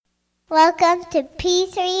Welcome to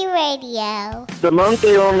P3 Radio. The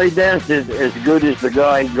monkey only dances as good as the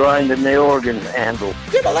guy grinding the organ handle.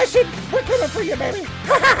 Demolition, we're coming for you, baby.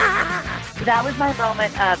 That was my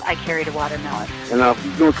moment of I carried a watermelon. And if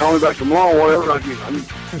you're going to call me back tomorrow, whatever,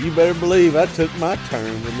 You better believe I took my turn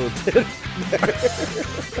a little bit.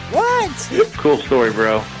 What? Cool story,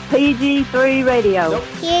 bro. PG3 Radio. Nope.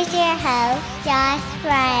 Here's your host, Josh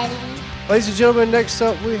Riley, Ladies and gentlemen, next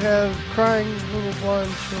up we have Crying Little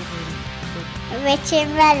Blind Children. Richard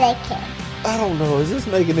Mullican. I don't know. Is this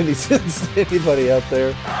making any sense to anybody out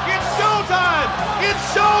there? It's showtime! It's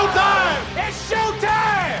showtime! It's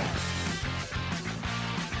showtime!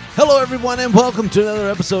 Hello, everyone, and welcome to another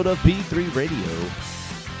episode of P3 Radio.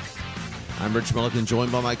 I'm Rich Mullican,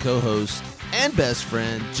 joined by my co-host and best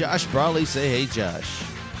friend, Josh Brawley. Say hey, Josh.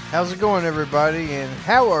 How's it going, everybody? And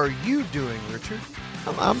how are you doing, Richard?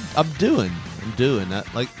 I'm doing.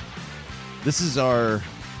 This is our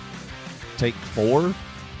take 4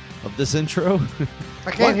 of this intro.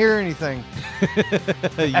 I can't hear anything.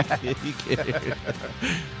 You can't hear.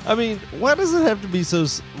 I mean, why does it have to be so?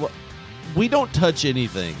 We don't touch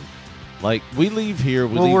anything. Like, we leave here.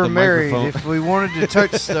 We're the married. microphone. If we wanted to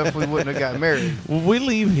touch stuff, we wouldn't have got married. When we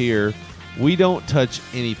leave here, we don't touch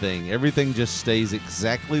anything. Everything just stays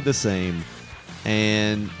exactly the same.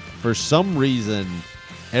 And for some reason,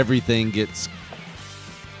 everything gets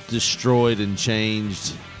destroyed and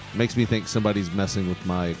changed. Makes me think somebody's messing with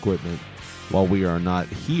my equipment while we are not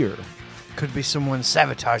here. Could be someone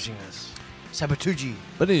sabotaging us. Sabotugi.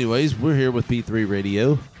 But anyways, we're here with P3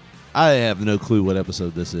 Radio. I have no clue what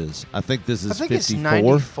episode this is. I think this is 54. It's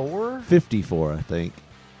 94? 54, I think.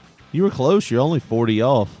 You were close. You're only 40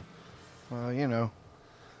 off. Well, you know.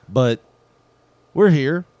 But we're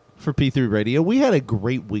here for P3 Radio. We had a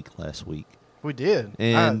great week last week. We did.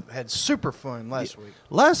 And I had super fun last week.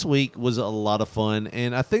 Last week was a lot of fun,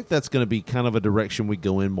 and I think that's going to be kind of a direction we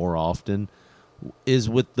go in more often, is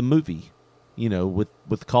with the movie. You know,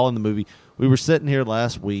 with calling the movie. We were sitting here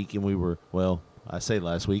last week, and we were, well, I say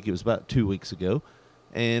last week, it was about 2 weeks ago,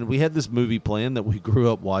 and we had this movie plan that we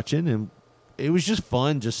grew up watching, and it was just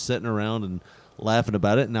fun just sitting around and laughing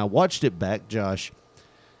about it. And I watched it back, Josh.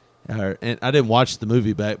 And I didn't watch the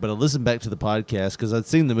movie back, but I listened back to the podcast because I'd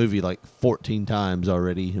seen the movie like 14 times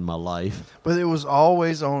already in my life. But it was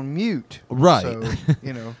always on mute. Right. So,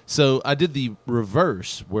 you know. So I did the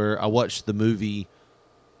reverse where I watched the movie,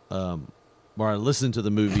 where I listened to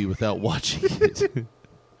the movie without watching it.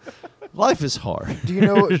 Life is hard. Do you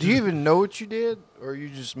even know what you did? Or are you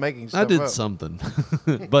just making stuff I did up? something.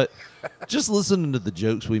 But just listening to the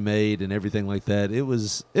jokes we made and everything like that, it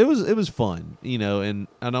was fun, you know, and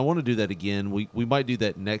I want to do that again. We might do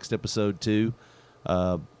that next episode too.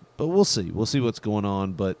 But we'll see. We'll see what's going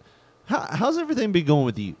on. But how's everything been going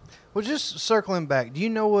with you? Well, just circling back, do you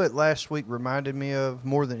know what last week reminded me of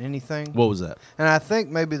more than anything? What was that? And I think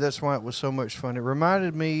maybe that's why it was so much fun. It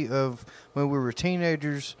reminded me of when we were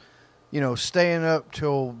teenagers, you know, staying up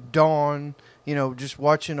till dawn, you know, just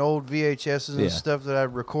watching old VHSs and stuff that I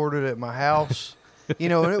recorded at my house. You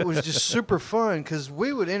know, and it was just super fun because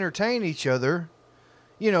we would entertain each other,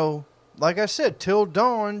 you know, like I said, till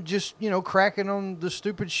dawn, just, you know, cracking on the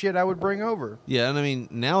stupid shit I would bring over. Yeah, and I mean,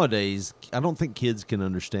 nowadays, I don't think kids can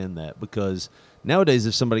understand that because nowadays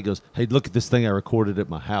if somebody goes, hey, look at this thing I recorded at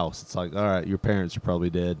my house, it's like, all right, your parents are probably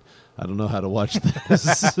dead. I don't know how to watch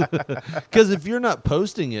this. Because if you're not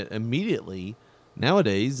posting it immediately,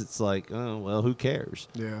 nowadays it's like, oh, well, who cares?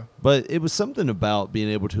 Yeah. But it was something about being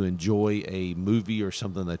able to enjoy a movie or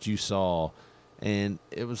something that you saw, and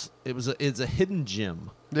it's a hidden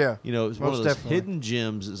gem. Yeah. You know, it was one of those hidden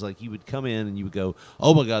gems. It's like you would come in and you would go,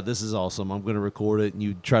 oh, my God, this is awesome. I'm going to record it. And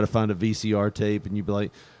you'd try to find a VCR tape, and you'd be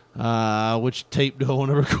like, which tape do I want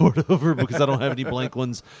to record over because I don't have any blank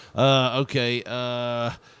ones? Okay,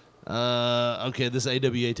 this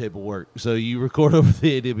AWA tape will work. So you record over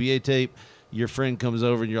the AWA tape. Your friend comes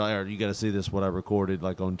over and you're like, all right, you got to see this, what I recorded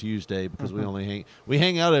like on Tuesday because we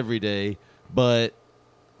hang out every day, but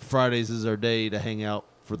Fridays is our day to hang out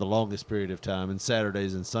for the longest period of time, and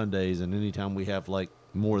Saturdays and Sundays and anytime we have like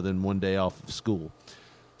more than one day off of school.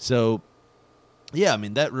 So yeah, I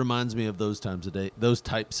mean, that reminds me of those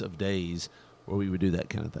types of days where we would do that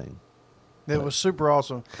kind of thing. It was super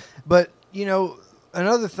awesome. But, you know,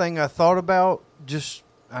 another thing I thought about,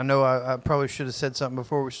 I know I probably should have said something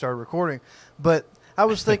before we started recording, but I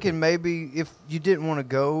was thinking maybe if you didn't want to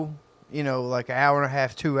go, you know, like an hour and a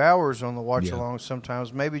half, 2 hours on the watch-along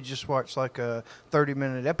sometimes, maybe just watch like a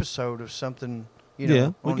 30-minute episode of something, you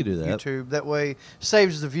know, we could do that. YouTube. That way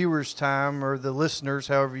saves the viewers time or the listeners,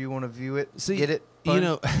 however you want to view it. See, get it? You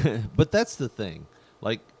know, but that's the thing.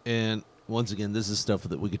 Like, and once again, this is stuff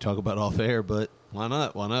that we could talk about off air, but why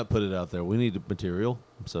not? Why not put it out there? We need material,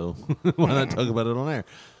 so why not talk about it on air?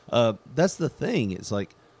 That's the thing. It's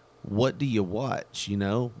like, what do you watch? You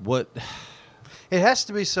know what? It has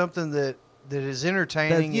to be something that is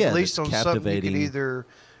entertaining, at least on something you could either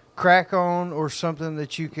crack on or something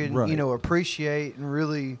that you can, Right. appreciate and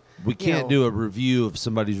really. We can't do a review of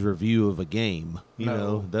somebody's review of a game, you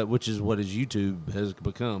know, that which is what his YouTube has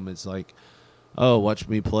become. It's like, oh, watch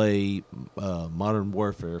me play Modern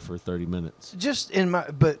Warfare for 30 minutes.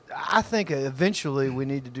 But I think eventually we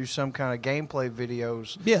need to do some kind of gameplay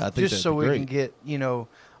videos. Yeah, I think just so we can get,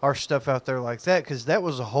 our stuff out there like that, because that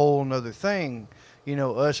was a whole nother thing,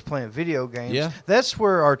 us playing video games. Yeah. That's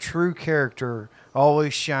where our true character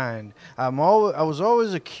always shined. I was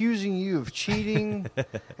always accusing you of cheating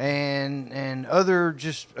and other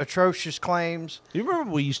just atrocious claims. Do you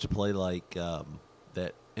remember we used to play like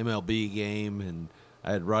that MLB game, and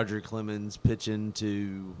I had Roger Clemens pitching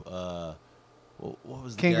to what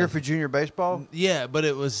was the King guy? Griffey Jr. Baseball? Yeah, but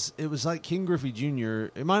it was like King Griffey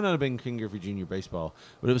Jr. It might not have been King Griffey Jr. Baseball,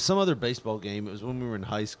 but it was some other baseball game. It was when we were in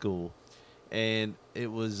high school, and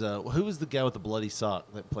it was who was the guy with the bloody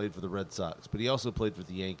sock that played for the Red Sox, but he also played for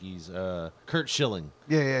the Yankees. Curt Schilling.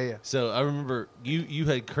 Yeah. So I remember you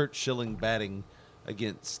had Curt Schilling batting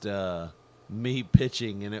against me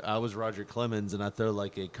pitching, and I was Roger Clemens, and I throw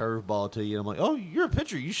like a curveball to you. And I'm like, "Oh, you're a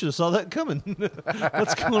pitcher. You should have saw that coming."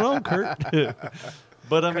 What's going on, Kurt?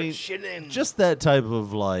 But I mean, just that type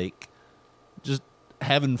of like, just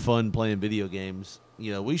having fun playing video games.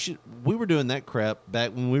 We were doing that crap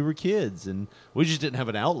back when we were kids, and we just didn't have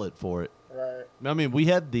an outlet for it. Right. I mean, we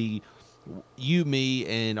had you, me,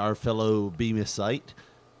 and our fellow Beamisite.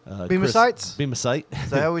 Beamisites? Beamisite. Is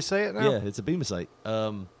that how we say it now? Yeah, it's a Beamisite.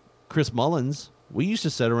 Chris Mullins, we used to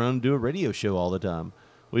sit around and do a radio show all the time.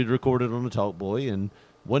 We'd record it on a Talkboy, and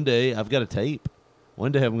one day I've got a tape.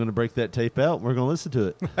 One day I'm going to break that tape out, and we're going to listen to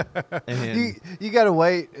it. And you got to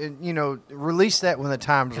wait and, release that when the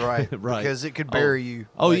time's right. Right. Because it could bury you.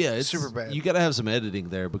 Oh, like, yeah. It's super bad. You got to have some editing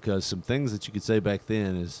there, because some things that you could say back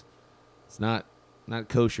then it's not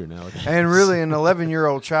kosher nowadays. And really, an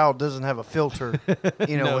 11-year-old child doesn't have a filter, No, when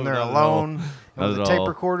they're not at all. alone Not with a at tape all.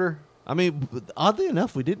 recorder. I mean, oddly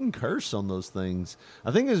enough, we didn't curse on those things. I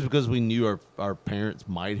think it was because we knew our parents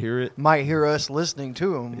might hear it. Might hear us listening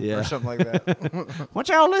to them Yeah. or something like that. What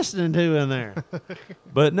y'all listening to in there?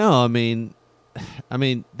 But no, I mean,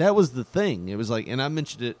 that was the thing. It was like, and I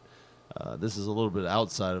mentioned it. This is a little bit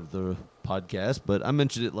outside of the podcast, but I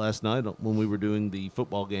mentioned it last night when we were doing the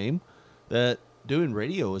football game, that doing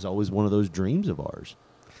radio is always one of those dreams of ours.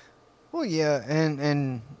 Well, yeah,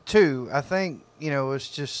 and two, I think, it's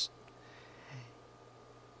just,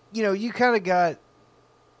 you kind of got,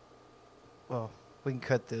 well, we can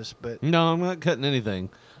cut this, but. No, I'm not cutting anything.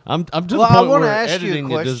 I'm to the Well, I point wanna where ask you a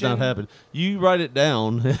editing it does not question. happen. You write it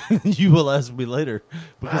down, and you will ask me later,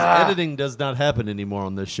 because editing does not happen anymore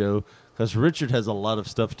on this show, because Richard has a lot of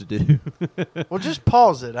stuff to do. Well, just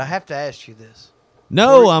pause it. I have to ask you this.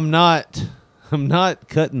 No, I'm not. I'm not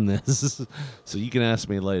cutting this, so you can ask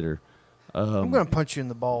me later. I'm going to punch you in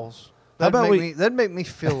the balls. How about That'd make me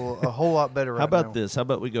feel a whole lot better right How about now. this? How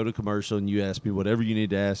about we go to commercial and you ask me whatever you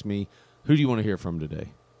need to ask me? Who do you want to hear from today?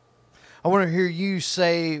 I want to hear you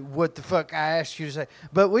say what the fuck I asked you to say.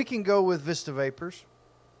 But we can go with Vista Vapors.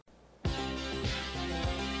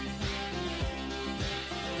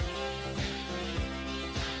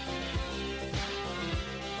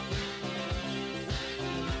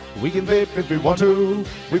 We can vape if we want to.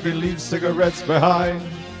 We can leave cigarettes behind.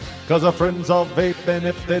 Cause our friends all vape, and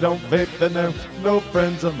if they don't vape, then they're no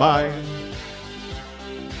friends of mine.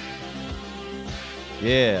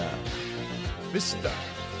 Yeah. Vista.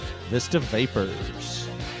 Vista Vapors.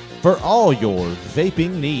 For all your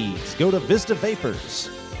vaping needs, go to Vista Vapors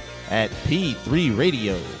at P3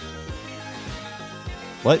 Radio.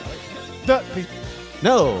 What? Not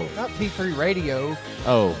No. P3 Radio.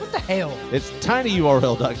 Oh. What the hell? It's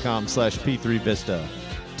tinyurl.com/P3Vista.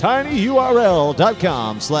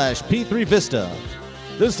 tinyurl.com/P3Vista.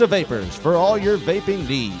 Vista Vapors for all your vaping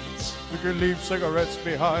needs. We can leave cigarettes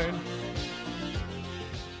behind.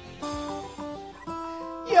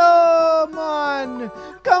 Yo, man!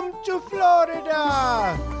 Come to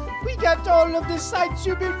Florida! We got all of the sights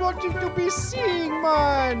you've been wanting to be seeing,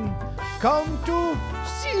 man! Come to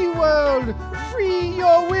SeaWorld! Free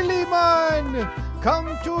your willy, man! Come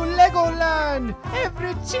to Legoland!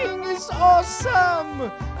 Everything is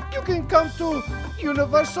awesome! You can come to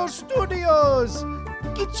Universal Studios!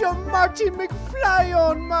 Get your Marty McFly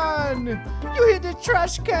on, man! You hear the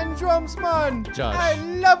trash can drums, man! Josh. I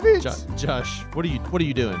love it! Josh, what are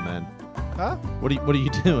you doing, man? Huh? What are you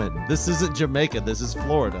doing? This isn't Jamaica. This is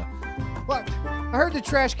Florida. What? I heard the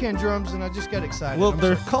trash can drums and I just got excited. Well, I'm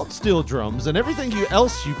they're sorry. called steel drums, and everything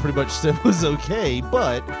else you pretty much said was okay,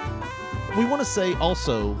 but we want to say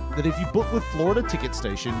also that if you book with Florida Ticket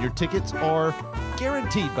Station, your tickets are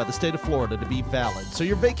guaranteed by the state of Florida to be valid. So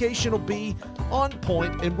your vacation will be on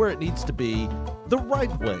point and where it needs to be the right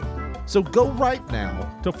way. So go right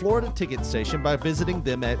now to Florida Ticket Station by visiting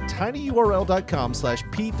them at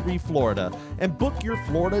tinyurl.com/P3Florida and book your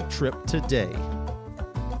Florida trip today.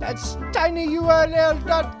 That's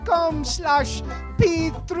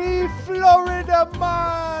tinyurl.com/P3Florida,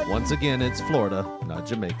 man. Once again, it's Florida, not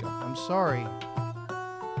Jamaica. I'm sorry.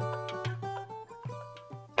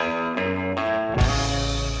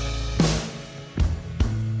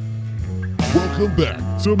 Welcome back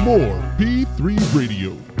to more P3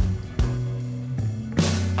 Radio.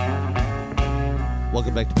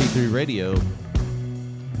 Welcome back to P3 Radio.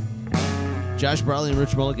 Josh Briley and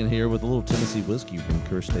Rich Mulligan here with a little Tennessee whiskey from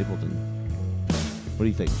Kerr Stapleton. What do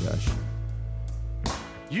you think, Josh?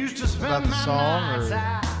 About the song or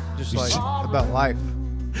just like about life?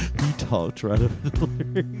 You talked right over the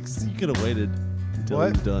lyrics. You could have waited until What?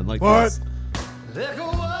 he was done. Like What? this.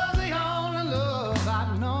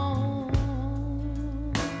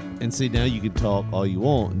 And see, now you can talk all you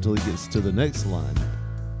want until he gets to the next line,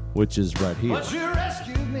 which is right here. But you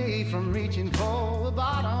rescued me from reaching for the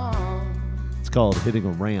bottom. It's called Hitting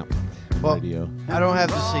a Ramp Well, Radio. I don't have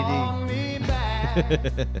the Brought me back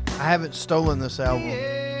CD. I haven't stolen this album.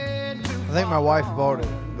 I think my wife bought it,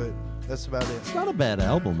 but that's about it. It's not a bad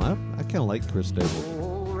album. I kind of like Chris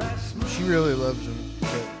Stapleton. She really loves him.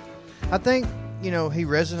 But I think, he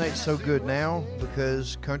resonates so good now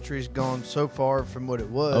because country's gone so far from what it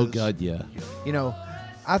was. Oh, God, yeah.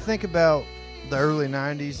 I think about the early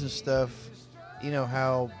 90s and stuff,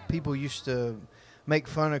 how people used to make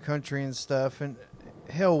fun of country and stuff. And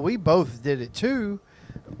hell, we both did it too.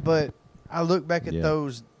 But I look back at Yeah.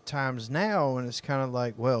 those times now and it's kind of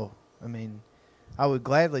like, well, I would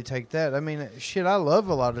gladly take that. Shit, I love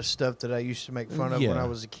a lot of stuff that I used to make fun of when Yeah. I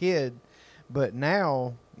was a kid. But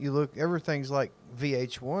now you look, everything's like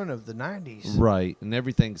VH1 of the 90s. Right. And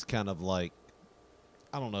everything's kind of like,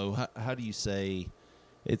 I don't know, how do you say,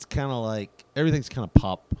 it's kind of like, everything's kind of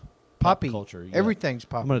pop Poppy. culture. Yeah. Everything's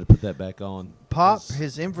pop. I'm going to put that back on. Pop 'cause,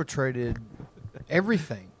 has infiltrated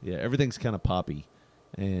everything. yeah, everything's kind of poppy.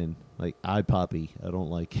 And like, I poppy. I don't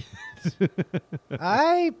like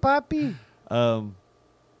Aye, Poppy.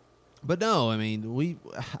 But no,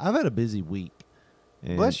 I've had a busy week.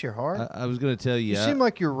 And Bless your heart. I was going to tell you. You seem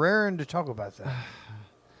like you're raring to talk about that.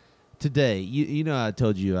 Today, you know, I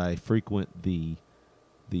told you I frequent the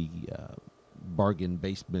bargain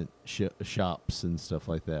basement shops and stuff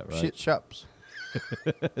like that, right? Shit shops.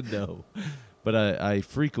 No, but I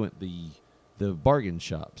frequent the bargain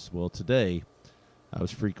shops. Well, today I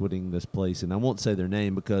was frequenting this place, and I won't say their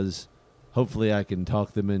name because hopefully I can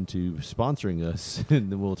talk them into sponsoring us,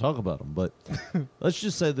 and then we'll talk about them. But let's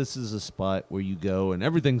just say this is a spot where you go and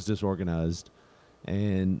everything's disorganized,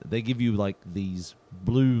 and they give you like these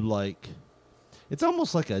blue, like, it's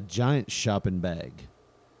almost like a giant shopping bag.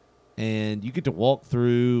 And you get to walk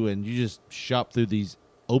through and you just shop through these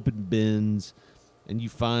open bins and you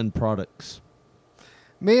find products.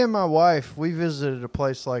 Me and my wife, we visited a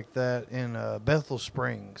place like that in Bethel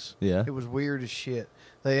Springs. Yeah. It was weird as shit.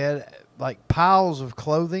 They had like piles of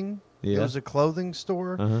clothing. Yeah. It was a clothing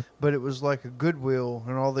store, Uh-huh. but it was like a Goodwill,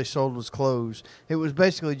 and all they sold was clothes. It was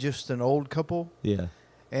basically just an old couple, Yeah.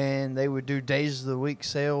 and they would do days of the week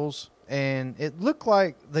sales, and it looked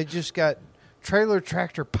like they just got trailer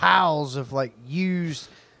tractor piles of like used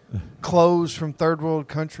clothes from third world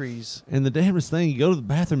countries. And the damnest thing, you go to the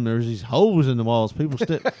bathroom, there's these holes in the walls. People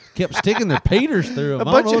kept sticking their peters through them.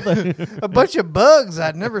 A bunch of bugs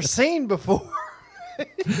I'd never seen before.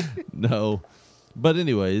 No. But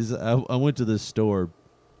anyways, I went to this store,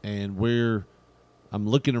 and I'm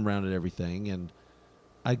looking around at everything, and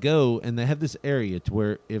I go, and they have this area to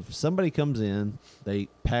where if somebody comes in, they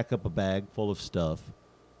pack up a bag full of stuff,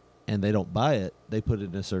 and they don't buy it, they put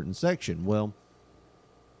it in a certain section. Well,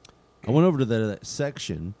 I went over to that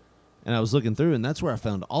section, and I was looking through, and that's where I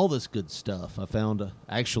found all this good stuff. I found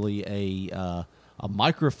actually a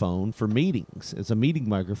microphone for meetings. It's a meeting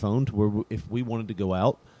microphone to where if we wanted to go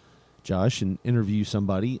out, Josh, and interview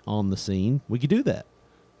somebody on the scene, we could do that.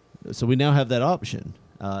 So we now have that option.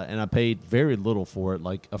 And I paid very little for it,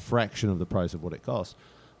 like a fraction of the price of what it cost.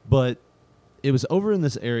 But it was over in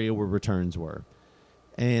this area where returns were.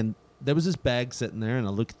 And there was this bag sitting there, and I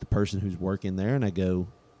look at the person who's working there, and I go,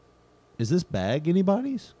 is this bag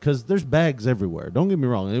anybody's? Because there's bags everywhere. Don't get me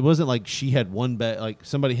wrong. It wasn't like she had one bag, like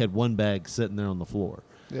somebody had one bag sitting there on the floor.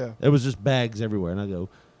 Yeah. It was just bags everywhere. And I go,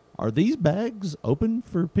 are these bags open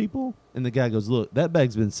for people? And the guy goes, look, that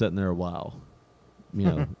bag's been sitting there a while. You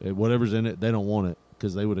know, whatever's in it, they don't want it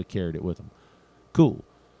because they would have carried it with them. Cool.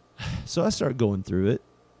 So I start going through it.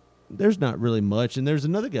 There's not really much. And there's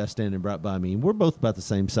another guy standing right by me. And we're both about the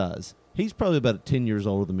same size. He's probably about 10 years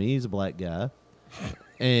older than me. He's a black guy.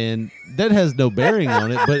 And that has no bearing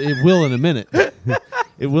on it, but it will in a minute.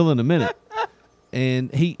 It will in a minute.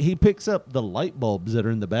 And he picks up the light bulbs that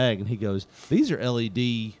are in the bag, and he goes, these are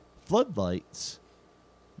LED floodlights.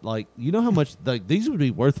 Like, you know how much, like, these would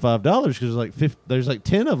be worth $5 because there's like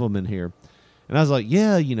 10 of them in here. And I was like,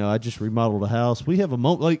 yeah, you know, I just remodeled a house. We have a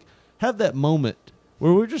moment, like, have that moment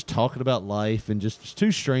where we're just talking about life and just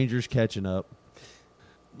two strangers catching up,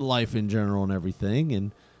 life in general and everything.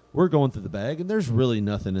 And we're going through the bag, and there's really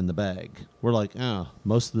nothing in the bag. We're like,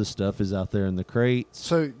 most of the stuff is out there in the crates.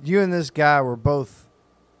 So you and this guy were both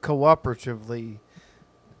cooperatively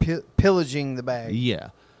pillaging the bag. Yeah.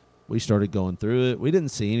 We started going through it. We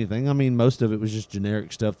didn't see anything. I mean, most of it was just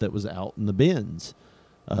generic stuff that was out in the bins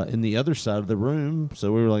in the other side of the room.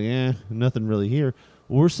 So we were like, nothing really here.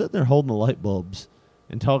 Well, we're sitting there holding the light bulbs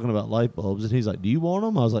and talking about light bulbs. And he's like, do you want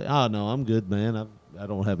them? I was like, no, I'm good, man. I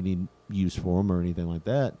don't have any use for them or anything like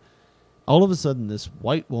that. All of a sudden, this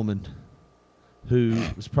white woman who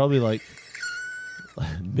was probably like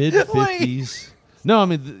mid-50s. No, I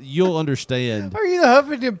mean, you'll understand. Are you the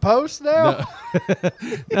Huffington Post now?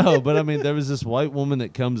 No, but I mean, there was this white woman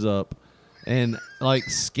that comes up and like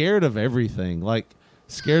scared of everything, like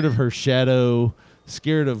scared of her shadow,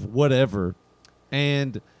 scared of whatever.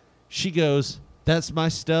 And she goes, that's my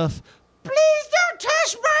stuff. Please don't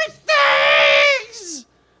touch my things.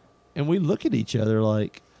 And we look at each other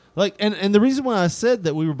like, and the reason why I said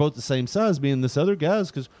that we were both the same size, being this other guy,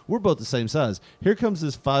 is because we're both the same size. Here comes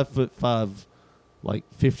this 5'5", like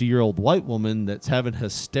 50-year-old white woman that's having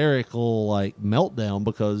hysterical like meltdown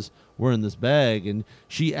because we're in this bag, and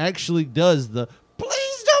she actually does the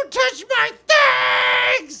please don't touch my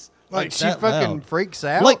things. Like she fucking loud. Freaks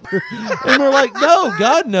out. Like, and we're like, no,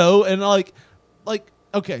 God, no. And like,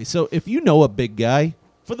 okay, so if you know a big guy,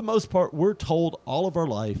 for the most part, we're told all of our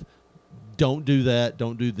life, don't do that,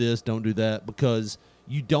 don't do this, don't do that, because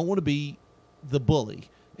you don't want to be the bully.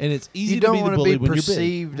 And it's easy to be the bully when you're big.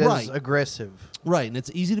 Perceived as aggressive. Right, and it's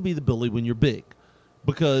easy to be the bully when you're big.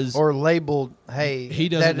 Because or labeled, hey, he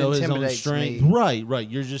doesn't that know his own intimidates strength. me. Right,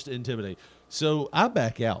 you're just intimidated. So I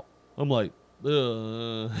back out. I'm like,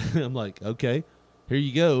 I'm like, okay, here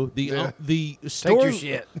you go. The store, take your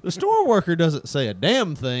shit. The store worker doesn't say a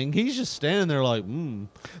damn thing. He's just standing there like,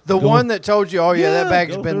 The one that told you, oh yeah, that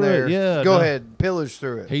bag's go been through there. it. Yeah, go ahead, pillage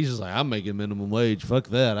through it. He's just like, I'm making minimum wage. Fuck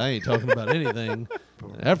that. I ain't talking about anything.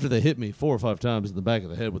 After they hit me 4 or 5 times in the back of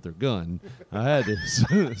the head with their gun, I had to.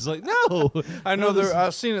 It's like, no. I know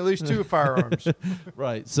I've seen at least 2 firearms.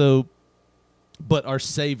 Right. So, but our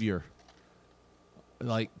savior,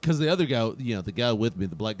 like, because the other guy, the guy with me,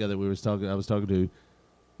 the black guy that I was talking to,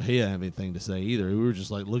 he didn't have anything to say either. We were just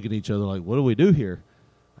like looking at each other like, what do we do here?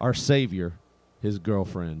 Our savior, his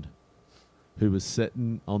girlfriend, who was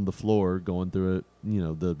sitting on the floor going through it,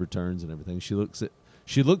 the returns and everything. She looks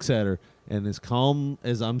at her, and as calm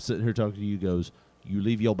as I'm sitting here talking to you, goes, you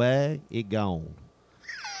leave your bag, it gone.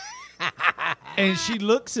 And she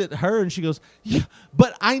looks at her and she goes, yeah,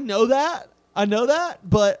 but I know that,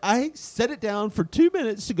 but I set it down for 2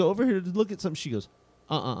 minutes to go over here to look at something. She goes,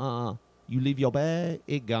 you leave your bag,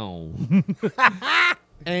 it gone.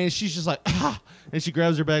 And she's just like, and she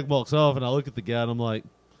grabs her bag, walks off, and I look at the guy, and I'm like,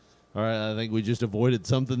 all right, I think we just avoided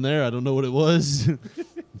something there. I don't know what it was.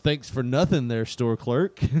 Thanks for nothing there, store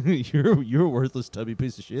clerk. You're a worthless tubby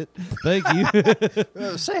piece of shit. Thank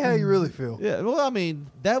you. Say how you really feel. Yeah, well, I mean,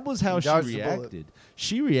 that was how she reacted.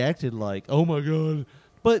 She reacted like, oh, my God.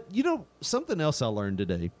 But, something else I learned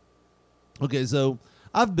today. Okay, so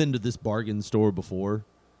I've been to this bargain store before.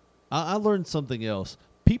 I learned something else.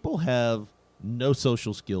 People have no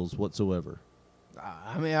social skills whatsoever.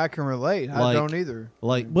 I mean, I can relate. I don't either.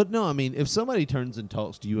 But no, I mean, if somebody turns and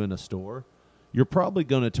talks to you in a store, you're probably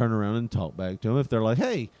going to turn around and talk back to them. If they're like,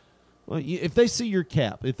 hey, if they see your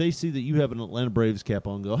cap, if they see that you have an Atlanta Braves cap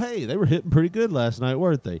on, go, hey, they were hitting pretty good last night,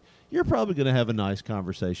 weren't they? You're probably going to have a nice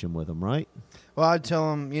conversation with them, right? Well, I'd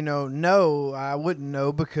tell them, no, I wouldn't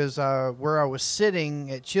know because where I was sitting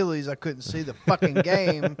at Chili's, I couldn't see the fucking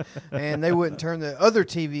game, and they wouldn't turn the other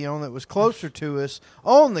TV on that was closer to us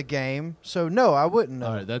on the game. So, no, I wouldn't know.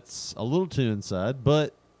 All right, that's a little too inside,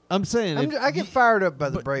 but I'm saying, I get fired up by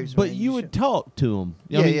the Braves. but man. you would talk to them.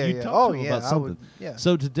 Yeah, yeah, you'd yeah. talk Oh, to them yeah, about I something. would, yeah.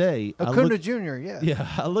 So today, Acuna Jr., yeah. Yeah,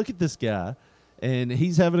 I look at this guy, and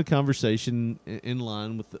he's having a conversation in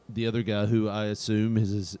line with the other guy who I assume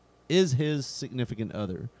is his significant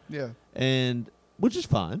other. Yeah. And which is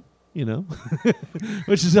fine,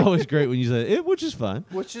 which is always great when you say it, which is fine.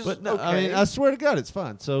 Which is but no, okay. I mean, I swear to God, it's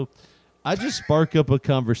fine. So I just spark up a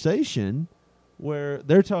conversation where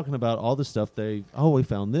they're talking about all the stuff we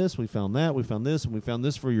found this, we found that, we found this, and we found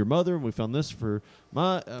this for your mother, and we found this for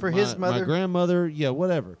his mother, my grandmother, yeah,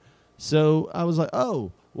 whatever. So I was like,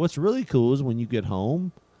 oh, what's really cool is when you get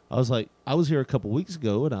home, I was like, I was here a couple weeks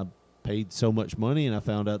ago, and I paid so much money, and I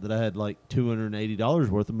found out that I had like $280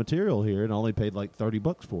 worth of material here, and I only paid like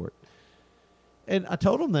 $30 for it. And I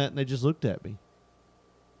told them that, and they just looked at me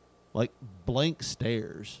like blank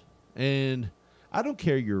stares. And I don't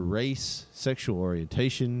care your race, sexual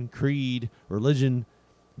orientation, creed, religion.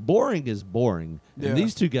 Boring is boring. Yeah. And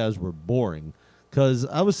these two guys were boring because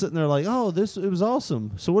I was sitting there like, oh, it was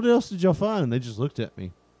awesome. So what else did y'all find? And they just looked at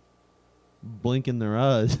me, blinking their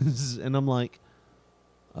eyes. And I'm like,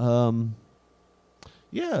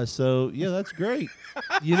 yeah, so, yeah, that's great.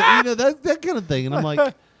 that kind of thing. And I'm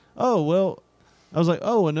like, oh, well, I was like,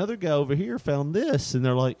 oh, another guy over here found this. And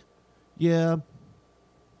they're like, yeah,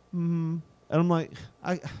 and I'm like,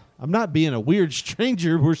 I'm not being a weird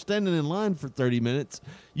stranger. We're standing in line for 30 minutes.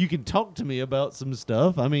 You can talk to me about some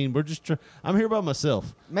stuff. I mean, we're just I'm here by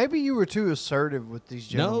myself. Maybe you were too assertive with these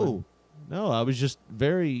gentlemen. No, I was just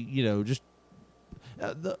very,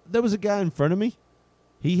 there was a guy in front of me.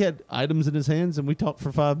 He had items in his hands, and we talked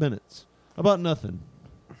for 5 minutes about nothing.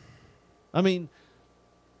 I mean,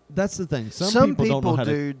 that's the thing. Some people don't know how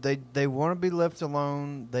dude, they want to be left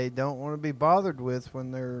alone. They don't want to be bothered with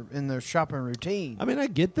when they're in their shopping routine. I mean, I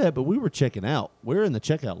get that, but we were checking out. We're in the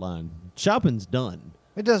checkout line. Shopping's done.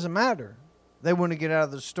 It doesn't matter. They want to get out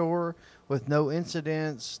of the store with no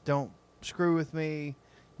incidents. Don't screw with me.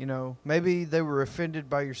 Maybe they were offended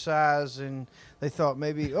by your size, and they thought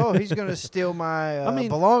maybe, oh, he's going to steal my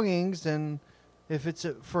belongings, and if it's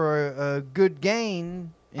for a good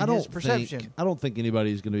gain in his perception. I don't think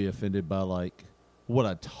anybody's going to be offended by, like, what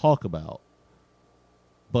I talk about.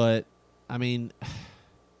 But, I mean,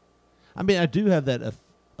 I do have that,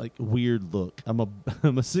 weird look. I'm a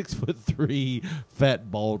 6'3" fat,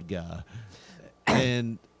 bald guy.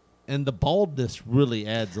 And the baldness really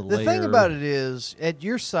adds a layer. The thing about it is, at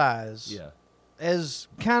your size, as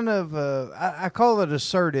kind of, I call it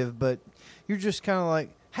assertive, but you're just kind of like,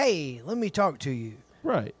 hey, let me talk to you.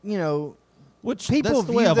 Right. Which people that's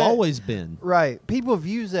the way I've always been. Right. People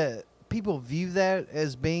view that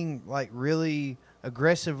as being like really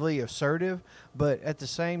aggressively assertive, but at the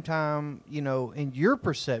same time, in your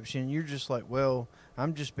perception, you're just like, well,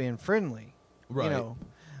 I'm just being friendly. Right.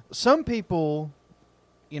 Some people,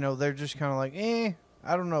 they're just kind of like, I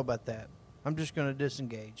don't know about that. I'm just going to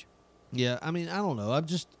disengage. Yeah, I mean, I don't know. I'm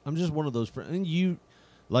just one of those friends. And you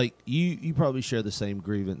probably share the same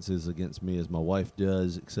grievances against me as my wife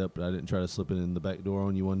does, except I didn't try to slip it in the back door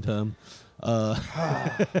on you one time.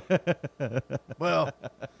 Well,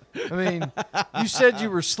 I mean, you said you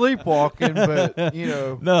were sleepwalking, but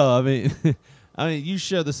No, I mean, you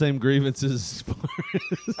share the same grievances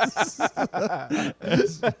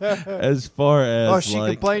as far as. Oh, she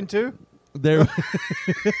complained too? There,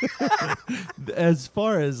 as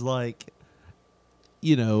far as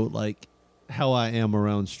how I am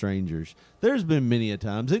around strangers. There's been many a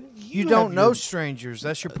times. And you don't know strangers.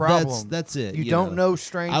 That's your problem. That's it. You don't know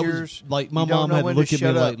strangers. My mom had to look at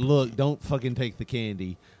me like, look, don't fucking take the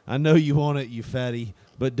candy. I know you want it, you fatty,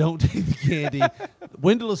 but don't take the candy.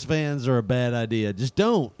 Windowless fans are a bad idea. Just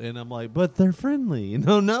don't. And I'm like, but they're friendly.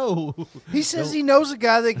 No. He says he knows a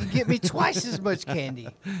guy that can get me twice as much candy.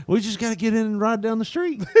 We just got to get in and ride down the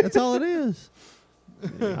street. That's all it is.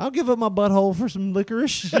 I'll give up my butthole for some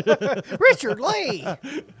licorice. Richard Lee.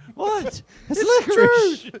 What? It's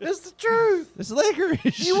licorice. It's the truth. It's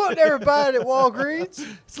licorice. You won't never buy it at Walgreens.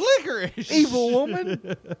 It's licorice. Evil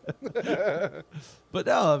woman. But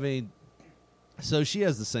no, I mean, so she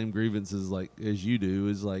has the same grievances as you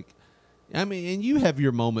do. And you have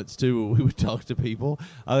your moments too where we would talk to people.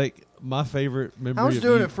 My favorite memory. I was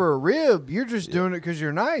doing it for a rib. You're just doing it because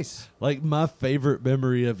you're nice. My favorite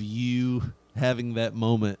memory of you having that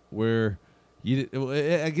moment where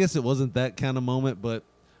I guess it wasn't that kind of moment, but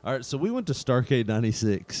all right. So we went to Starrcade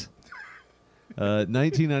 '96.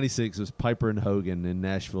 1996 was Piper and Hogan in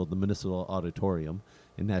Nashville, the Minnesota Auditorium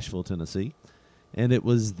in Nashville, Tennessee, and it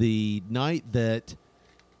was the night that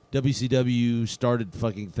WCW started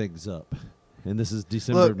fucking things up. And this is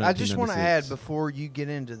December of 1996. I just want to add before you get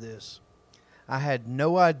into this, I had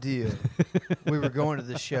no idea we were going to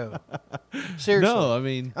this show. Seriously. No,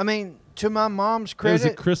 I mean, to my mom's it was a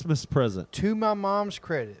credit, Christmas present. to my mom's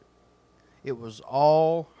credit, it was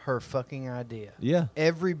all her fucking idea. Yeah.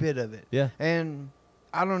 Every bit of it. Yeah. And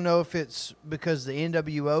I don't know if it's because the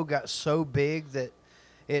NWO got so big that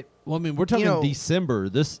it. Well, I mean, we're talking know- December.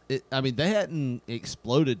 They hadn't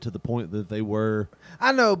exploded to the point that they were.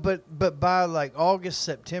 I know, but by like August,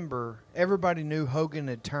 September, everybody knew Hogan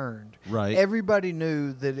had turned. Right. Everybody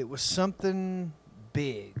knew that it was something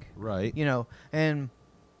big. Right. You know, and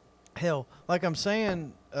hell, like I'm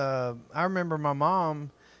saying, I remember my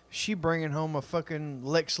mom, she bringing home a fucking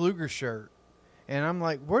Lex Luger shirt. And I'm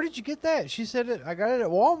like, where did you get that? She said, I got it at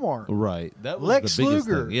Walmart. Right. That was Lex the biggest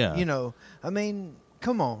Luger. thing. Yeah. You know, I mean,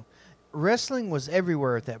 come on. Wrestling was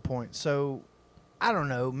everywhere at that point. So, I don't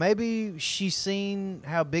know. Maybe she's seen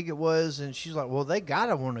how big it was, and she's like, well, they got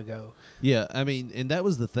to want to go. Yeah. I mean, and that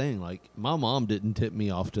was the thing. Like, my mom didn't tip me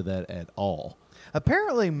off to that at all.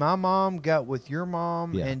 Apparently, my mom got with your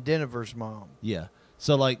mom Yeah. and Denver's mom. Yeah.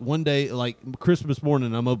 So, like, one day, like, Christmas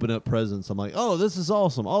morning, I'm opening up presents. I'm like, oh, this is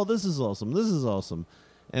awesome. Oh, this is awesome. This is awesome.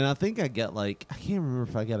 And I think I got, like, I can't remember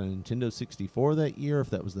if I got a Nintendo 64 that year, if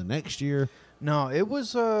that was the next year. No, it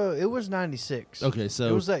was 96. Okay, so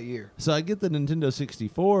it was that year. So I get the Nintendo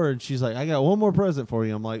 64, and she's like, I got one more present for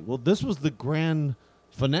you. I'm like, well, this was the grand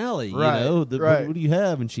finale, Right, you know? right. What do you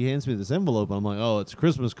have? And she hands me this envelope. I'm like, oh, it's a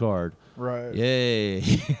Christmas card. Right.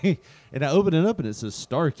 Yay. And I open it up, and it says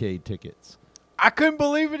Starcade tickets. I couldn't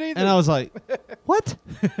believe it either. And I was like, what?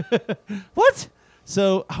 What?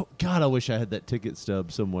 So, oh, God, I wish I had that ticket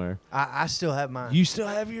stub somewhere. I still have mine. You still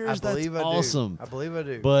have yours? I believe That's I awesome. do. I believe I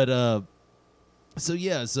do. But,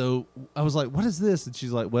 so I was like, what is this? And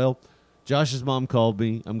she's like, well, Josh's mom called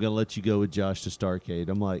me. I'm going to let you go with Josh to Starcade.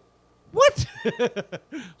 I'm like, what?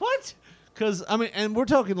 What? Because, I mean, and we're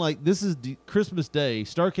talking like this is Christmas Day.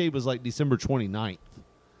 Starcade was like December 29th.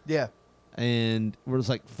 yeah. And we're just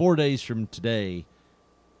like 4 days from today,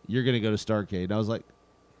 you're going to go to Starcade. And I was like,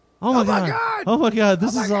 oh my God. Oh my God.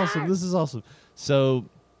 This is awesome. This is awesome. So,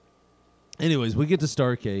 anyways, we get to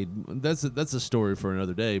Starcade. That's a story for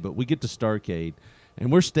another day, but we get to Starcade,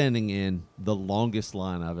 and we're standing in the longest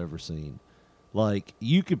line I've ever seen. Like,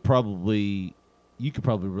 you could probably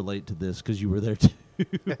relate to this because you were there too.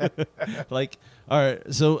 Like, all right,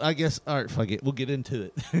 so I guess, all right, fuck it. We'll get into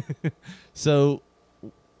it. So,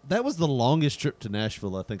 that was the longest trip to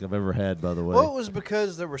Nashville I think I've ever had, by the way. Well, it was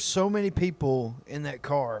because there were so many people in that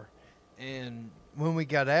car. And when we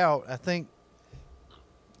got out, I think,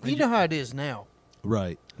 you know how it is now.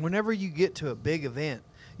 Right. Whenever you get to a big event,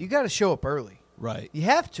 you got to show up early. Right. You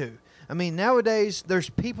have to. I mean, nowadays, there's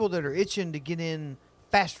people that are itching to get in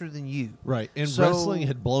faster than you. Right. And So- wrestling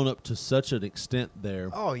had blown up to such an extent there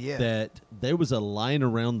Oh, yeah. that there was a line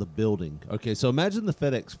around the building. Okay, so imagine the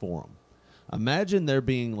FedEx Forum. Imagine there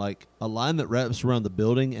being like a line that wraps around the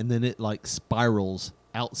building and then it like spirals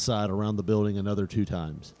outside around the building another 2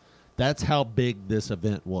 times. That's how big this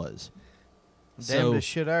event was. Damnedest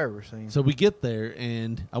shit I ever seen. So we get there,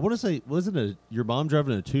 and I want to say, wasn't your mom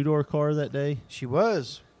driving a 2-door car that day? She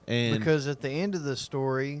was. And Because at the end of the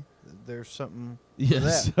story, there's something for yeah,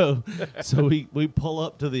 that. so we pull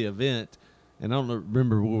up to the event, and I don't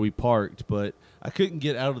remember where we parked, but I couldn't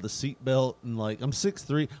get out of the seatbelt, and like I'm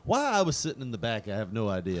 6'3". Why I was sitting in the back, I have no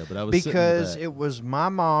idea, but I was Because sitting in the back. it was my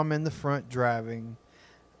mom in the front driving,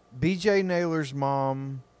 BJ Naylor's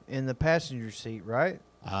mom in the passenger seat, right?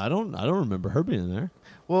 I don't remember her being there.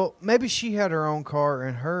 Well, maybe she had her own car,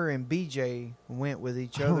 and her and BJ went with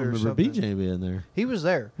each I other. don't or remember something. BJ being there. He was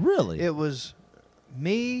there. Really? It was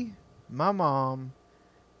me, my mom,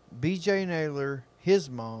 BJ Naylor,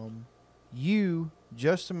 his mom, you,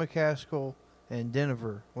 Justin McCaskill, and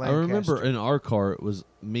Denver Lancaster. I remember in our car it was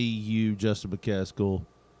me, you, Justin McCaskill,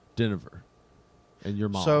 Denver, and your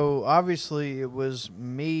mom. So obviously it was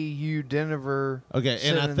me, you, Denver. okay, and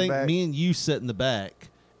sitting I in the think back. me and you sat in the back,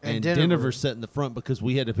 And and Denver. Denver sat in the front because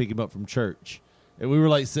we had to pick him up from church. And we were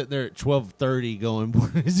like sitting there at 12:30 going,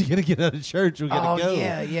 when is he going to get out of church? We got to go.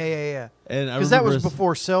 yeah. And I Because that was remember us-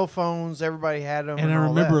 before cell phones. Everybody had them. And I all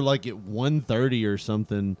remember that. like at 1:30 or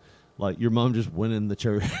something, like your mom just went in the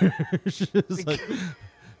church. It's like,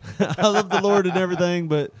 I love the Lord and everything,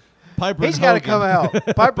 but Piper He's and got to Hogan. come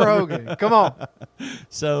out. Piper Hogan, come on.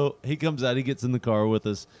 So he comes out, he gets in the car with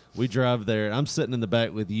us. We drive there, and I'm sitting in the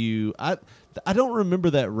back with you. I don't remember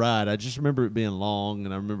that ride. I just remember it being long,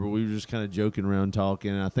 and I remember we were just kind of joking around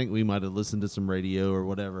talking, and I think we might have listened to some radio or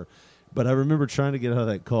whatever. But I remember trying to get out of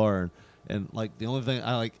that car, and like the only thing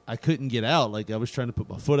I couldn't get out. Like I was trying to put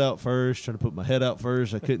my foot out first, trying to put my head out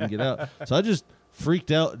first. I couldn't get out. So I just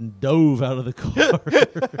freaked out and dove out of the car.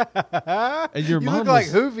 And your You mom look like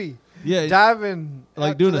was, Hoovy yeah, diving,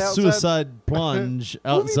 like out doing to a the outside. suicide plunge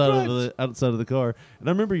outside of the car. And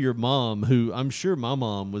I remember your mom, who I'm sure my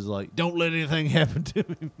mom was like, "Don't let anything happen to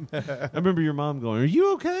him." I remember your mom going, "Are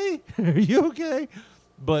you okay? Are you okay?"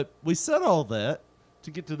 But we said all that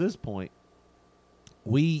to get to this point.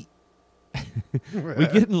 We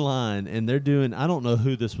get in line, and they're doing, I don't know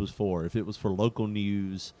who this was for, if it was for local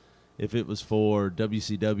news, if it was for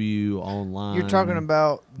WCW online. You're talking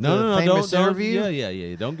about the no, famous don't, interview?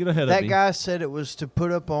 Yeah. Don't get ahead of That me. guy said it was to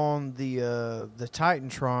put up on the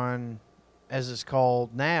Titantron, as it's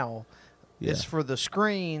called now. Yeah. It's for the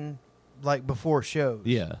screen, like before shows.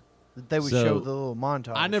 Yeah. That they would So, show the little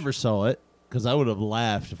montage. I never saw it because I would have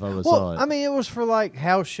laughed if I would have Well, saw it. I mean, it was for like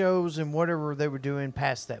house shows and whatever they were doing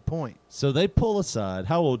past that point. So they pull aside.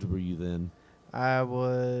 How old were you then? I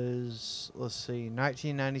was,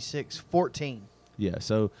 1996, 14. Yeah,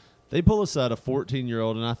 so they pull aside a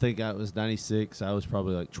 14-year-old, and I think I was 96. I was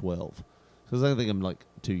probably like 12. Because I think I'm like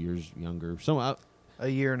 2 years younger. A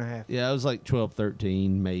year and a half. Yeah, I was like 12,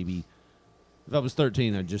 13, maybe. If I was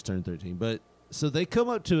 13, I'd just turned 13. But so they come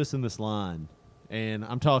up to us in this line, and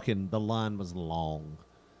I'm talking, the line was long.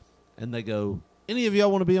 And they go, "Any of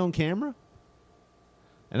y'all want to be on camera?"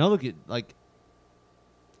 And I look at, like,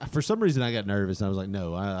 for some reason I got nervous, and I was like,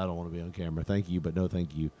 "No, I don't want to be on camera. Thank you, but no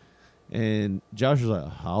thank you." And Josh was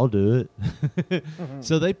like, "I'll do it."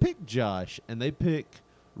 So they pick Josh, and they pick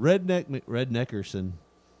Red Neckerson,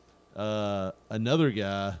 another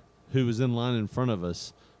guy who was in line in front of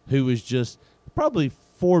us, who was just probably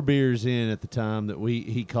 4 beers in at the time that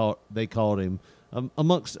they called him,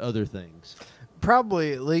 amongst other things.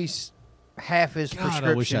 Probably at least half his God, I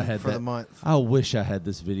prescription wish I had for that. the month. I wish I had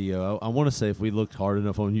this video. I want to say if we looked hard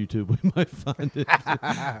enough on YouTube, we might find it.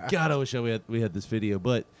 God, I wish we had this video.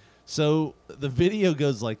 But so the video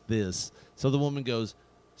goes like this. So the woman goes,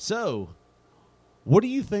 "So, what do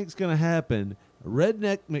you think's going to happen? Red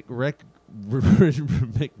Neckerson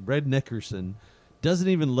doesn't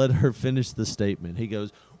even let her finish the statement. He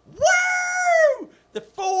goes, "Woo! The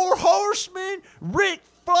 4 horsemen, Ric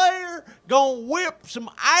Flair, gonna whip some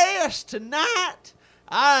ass tonight.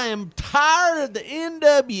 I am tired of the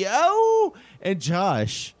NWO." And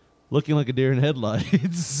Josh, looking like a deer in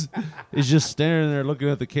headlights, is just staring there looking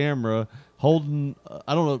at the camera, holding,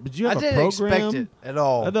 I don't know, did you have I a didn't program? expect it at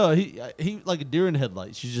all. I know, he like a deer in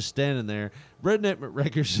headlights. She's just standing there. Redneck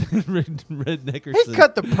Neckerson. He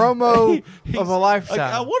cut the promo He's- of a lifetime.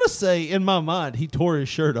 Like, I want to say, in my mind, he tore his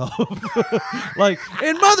shirt off. Like,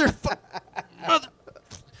 and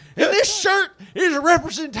and this shirt is a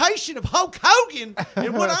representation of Hulk Hogan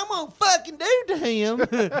and what I'm gonna fucking do to him.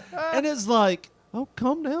 And it's like, oh,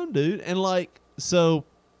 calm down, dude. And like, so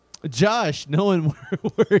Josh, knowing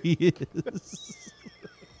where he is,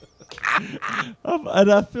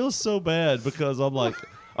 and I feel so bad because I'm like,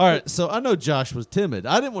 all right, so I know Josh was timid.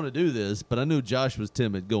 I didn't want to do this, but I knew Josh was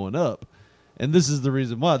timid going up. And this is the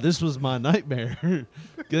reason why. This was my nightmare.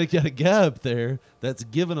 They got a guy up there that's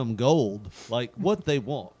giving them gold, like what they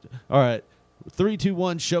want. All right, 3, 2,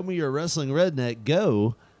 1, show me your wrestling redneck,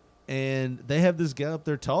 go. And they have this guy up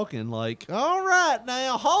there talking like, "All right,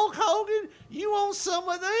 now, Hulk Hogan, you want some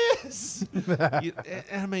of this?"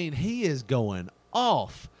 I mean, he is going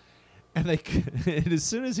off. And and as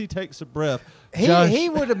soon as he takes a breath, He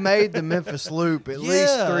would have made the Memphis Loop at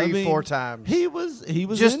least 3, 4 times. He was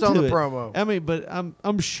just into on the it. promo. I mean, but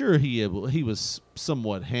I'm sure he was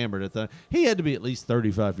somewhat hammered at the. He had to be at least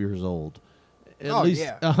 35 years old, at least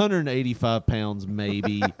 185 pounds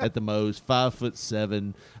maybe at the most,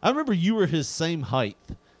 5'7". I remember you were his same height,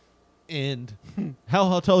 and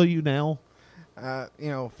how tall are you now?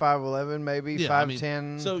 5'11", maybe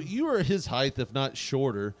 5'10". So you were his height, if not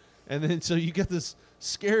shorter. And then so you got this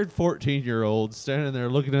scared 14-year-old standing there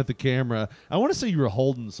looking at the camera. I want to say you were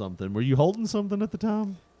holding something. Were you holding something at the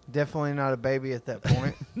time? Definitely not a baby at that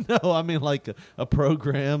point. No, I mean like a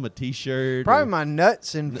program, a T-shirt. Probably my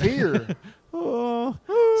nuts in fear. Oh.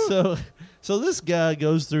 So this guy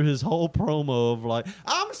goes through his whole promo of like,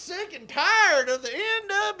 "I'm sick and tired of the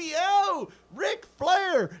NWO. Ric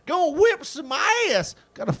Flair gonna whip some ass."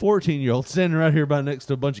 Got a 14-year-old standing right here by next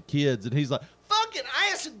to a bunch of kids, and he's like, "Fucking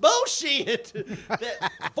ass and bullshit."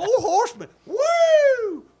 That 4 horsemen,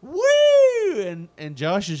 woo, woo, and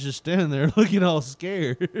Josh is just standing there looking all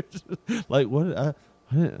scared, like, "What? I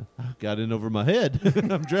got in over my head.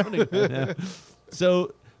 I'm drowning right now."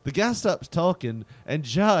 So the guy stops talking, and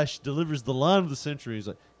Josh delivers the line of the century. He's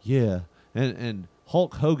like, "Yeah, and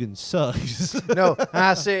Hulk Hogan sucks. No,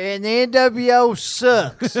 I said, and the NWO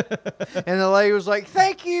sucks. And the lady was like,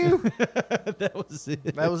 thank you. That was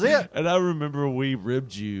it. That was it. And I remember we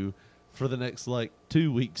ribbed you for the next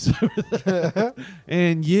 2 weeks.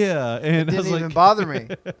 And yeah, and I Didn't was even like, bother me.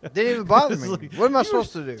 Didn't even bother It's me. like, What am I you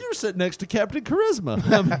supposed were- to do? You were sitting next to Captain Charisma.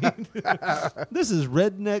 I mean, this is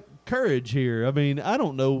redneck courage here. I mean, I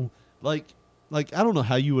don't know, like I don't know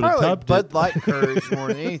how you would have Probably topped Bud it. Light courage more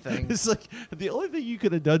than anything. It's like the only thing you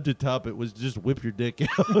could have done to top it was just whip your dick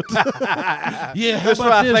out. Yeah, how That's what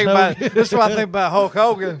about I this, think about. Hogan? That's what I think about Hulk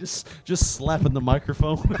Hogan. Just slapping the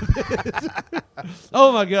microphone.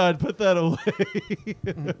 Oh my God! Put that away.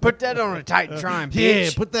 Put that on a Titantron, Yeah,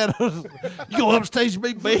 bitch. put that on. You go upstage,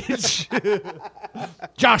 big bitch.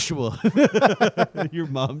 Joshua. Your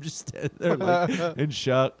mom just standing there in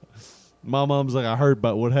shock. My mom's like, I heard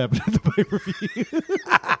about what happened at the pay-per-view.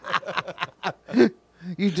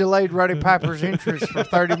 You delayed Roddy Piper's entrance for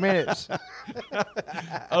 30 minutes.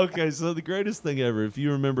 Okay, so the greatest thing ever, if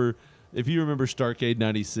you remember Starrcade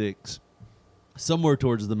 96, somewhere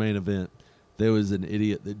towards the main event, there was an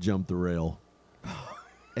idiot that jumped the rail.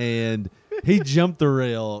 And he jumped the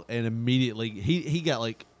rail and immediately he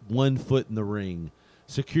got 1 foot in the ring.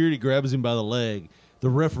 Security grabs him by the leg. The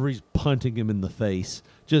referee's punting him in the face.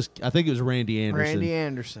 I think it was Randy Anderson. Randy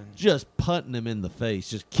Anderson. Just punting him in the face.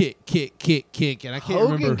 Just kick. And I can't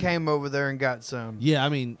Hogan remember. came over there and got some. Yeah, I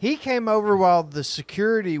mean, He came over while the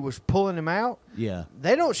security was pulling him out. yeah.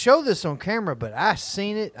 They don't show this on camera, but I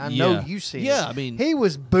seen it. I know Yeah. you seen it. Yeah, I mean- he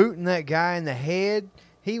was booting that guy in the head.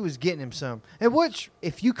 He was getting him some. And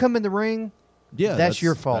if you come in the ring, Yeah, that's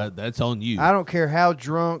your fault. That's on you. I don't care how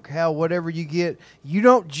drunk, how whatever you get. You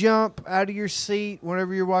don't jump out of your seat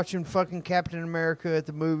whenever you're watching fucking Captain America at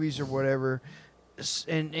the movies or whatever,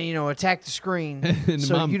 and attack the screen. And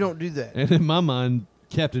So my- you don't do that. And in my mind,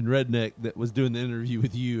 Captain Redneck that was doing the interview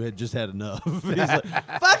with you had just had enough. He's like,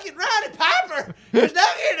 fucking Roddy Piper is down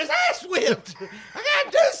getting his ass whipped. I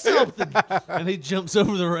gotta do something. And he jumps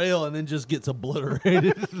over the rail and then just gets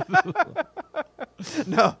obliterated.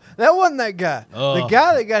 No, that wasn't that guy. The Oh.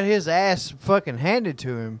 guy that got his ass fucking handed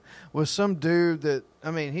to him was some dude that,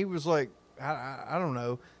 he was like, I don't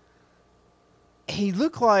know. He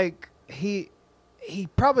looked like he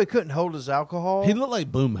probably couldn't hold his alcohol. He looked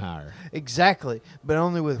like Boomhauer. Exactly, but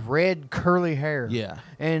only with red curly hair. Yeah.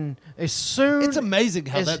 And as soon It's amazing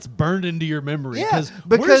how as- that's burned into your memory. Yeah,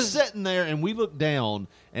 we're because- sitting there and we look down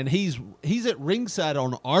and he's at ringside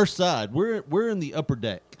on our side. We're in the upper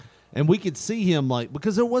deck. And we could see him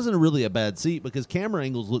because there wasn't really a bad seat because camera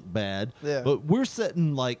angles look bad. Yeah. But we're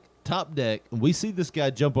sitting top deck and we see this guy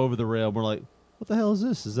jump over the rail and we're like, what the hell is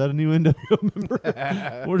this? Is that a new NWO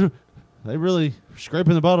member? They really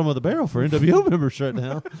scraping the bottom of the barrel for NWO members right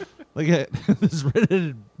now. Look at this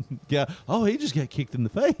redheaded guy. Oh, he just got kicked in the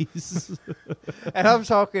face. And I'm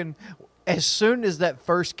talking, as soon as that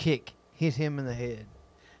first kick hit him in the head,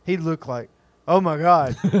 he looked like, oh my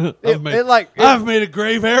God. I've made a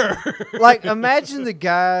grave error. Imagine the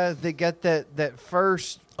guy that got that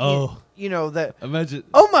first, Oh. that. Imagine.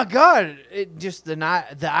 Oh my God! It just the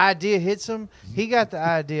idea hits him. He got the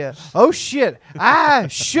idea. Oh shit! I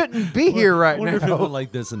shouldn't be here right wonder if it now. went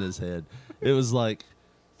like this in his head. It was like,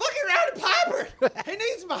 fucking Roddy Piper, he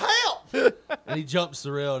needs my help. And he jumps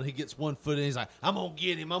the rail and he gets 1 foot in. He's like, I'm gonna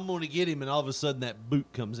get him. And all of a sudden that boot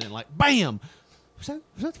comes in, like bam. Was that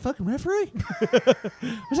the fucking referee?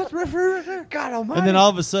 Was that the referee right there? God Almighty! And then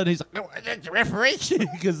all of a sudden he's like, no, that's the referee,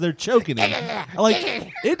 because they're choking him.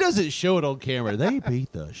 It doesn't show it on camera. They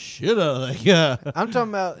beat the shit out of that guy. I'm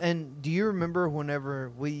talking about. And do you remember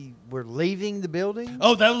whenever we were leaving the building?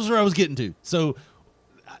 Oh, that was where I was getting to. So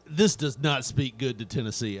this does not speak good to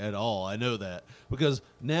Tennessee at all. I know that because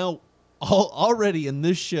now already in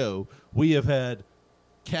this show we have had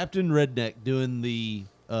Captain Redneck doing the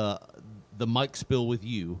mic spill with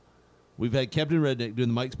you. We've had Captain Redneck doing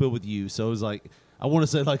the mic spill with you. So it was like, I want to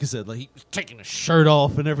say, like I said, he was taking his shirt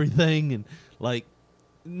off and everything, and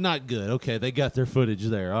not good. Okay, they got their footage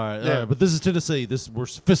there. All right. But this is Tennessee. We're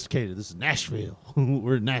sophisticated. This is Nashville.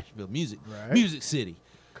 We're in Nashville, music city.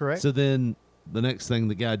 Correct. So then the next thing,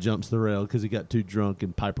 the guy jumps the rail because he got too drunk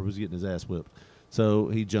and Piper was getting his ass whipped. So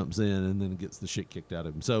he jumps in and then gets the shit kicked out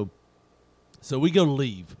of him. So we go to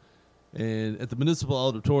leave. And at the Municipal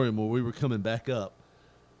Auditorium where we were coming back up,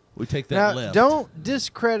 we take that Now, left. don't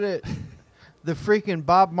discredit the freaking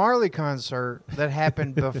Bob Marley concert that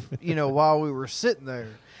happened, while we were sitting there.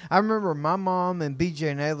 I remember my mom and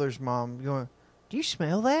B.J. Naylor's mom going, "Do you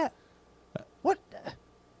smell that? What?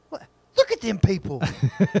 Look at them people!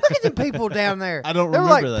 Look at them people down there." I don't there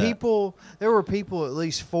remember were that. People. There were people at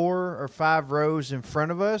least 4 or 5 rows in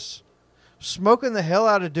front of us. smoking the hell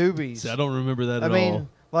out of doobies. See, I don't remember that I at mean, all.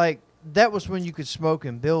 like that was when you could smoke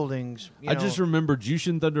in buildings. I just remember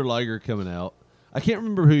Jushin Thunder Liger coming out. I can't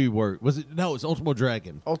remember who he worked. Was it? No, it was Ultimo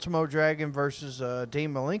Dragon. Ultimo Dragon versus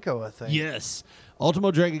Dean Malenko, I think. Yes,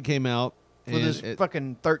 Ultimo Dragon came out With his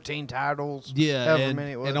fucking 13 titles. Yeah, however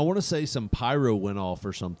many it was. and I want to say some pyro went off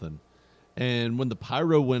or something. And when the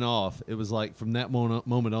pyro went off, it was like from that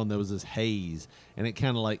moment on, there was this haze. And it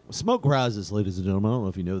kind of like, smoke rises, ladies and gentlemen. I don't know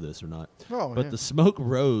if you know this or not. Oh, but yeah. the smoke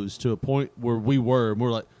rose to a point where we were, and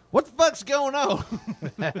we're like, what the fuck's going on?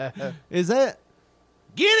 Is that,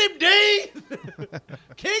 get him, D!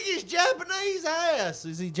 Kick his Japanese ass.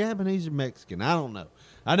 Is he Japanese or Mexican? I don't know.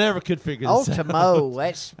 I never could figure this out. Ultimo.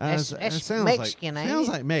 That's It sounds Mexican, like, ain't sounds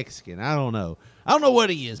it? like Mexican. I don't know. I don't know what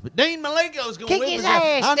he is, but Dean Malenko's going to Kick whip his ass.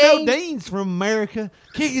 ass, I know Dean. Dean's from America.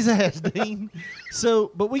 Kick his ass, Dean.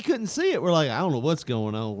 So, but we couldn't see it. We're like, I don't know what's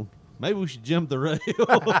going on. Maybe we should jump the rail.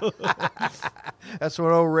 That's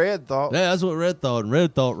what old Red thought. Yeah, that's what Red thought, and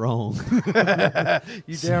Red thought wrong.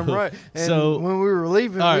 You damn right. And so- when we were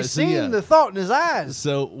leaving, All we right, so seen yeah. the thought in his eyes.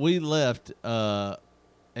 So we left, and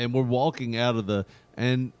we're walking out of the,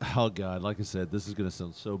 and oh God, like I said, this is going to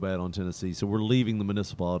sound so bad on Tennessee. So we're leaving the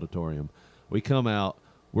municipal auditorium. We come out,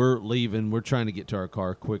 we're leaving, we're trying to get to our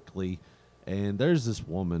car quickly, and there's this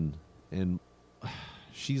woman, and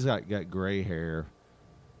she's got gray hair,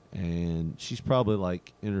 and she's probably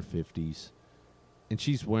like in her 50s, and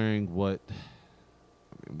she's wearing what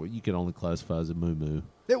you could only classify as a muumuu.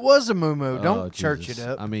 It was a moo-moo. Don't Oh, church Jesus. it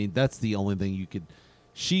up. I mean, that's the only thing you could.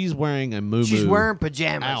 She's wearing a muumuu. She's wearing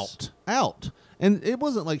pajamas. out, and it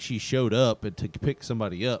wasn't like she showed up and to pick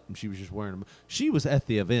somebody up, and she was just wearing them. She was at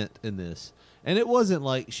the event in this, and it wasn't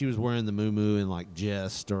like she was wearing the muumuu in like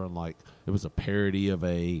jest or like it was a parody of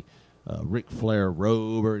a Ric Flair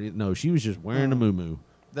robe or no. She was just wearing a muumuu.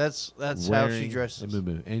 That's how she Wearing dresses. a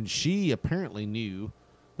muumuu, and she apparently knew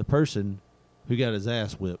the person who got his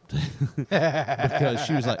ass whipped because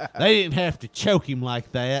she was like, they didn't have to choke him like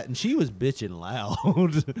that, and she was bitching loud,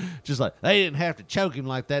 just like they didn't have to choke him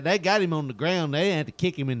like that. They got him on the ground. They didn't have to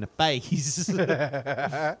kick him in the face.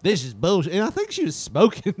 This is bullshit. And I think she was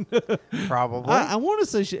smoking. Probably. I want to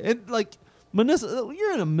say she and like.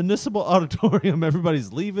 You're in a municipal auditorium.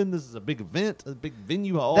 Everybody's leaving. This is a big event, a big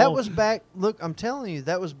venue hall. That was back. Look, I'm telling you,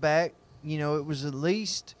 that was back. You know, it was at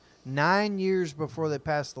least 9 years before they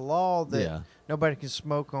passed the law that Yeah. nobody can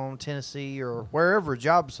smoke on Tennessee or wherever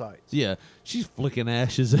job sites. Yeah, she's flicking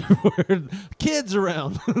ashes everywhere. Kids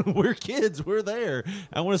around. We're kids. We're there.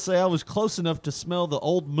 I want to say I was close enough to smell the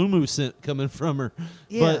old muumuu scent coming from her.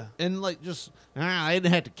 Yeah. And like just, I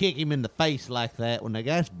didn't have to kick him in the face like that. When they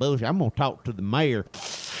got bullshit, I'm going to talk to the mayor.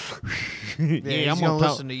 Yeah, I'm he's gonna gonna talk-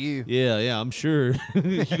 listen to you. Yeah, I'm sure.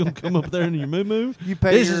 You going to come up there in your muumuu? You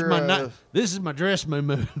pay this is your, my this is my dress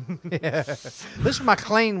muumuu. Yeah. This is my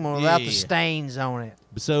clean one without the Yeah. stains on it.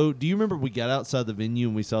 So, do you remember we got outside the venue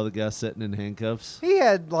and we saw the guy sitting in handcuffs? He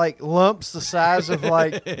had like lumps the size of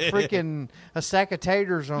like freaking a sack of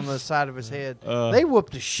taters on the side of his head. They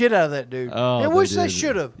whooped the shit out of that dude. Oh, and they which they did.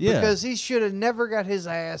 should have, Yeah. because he should have never got his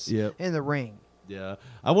ass Yep. in the ring. Yeah.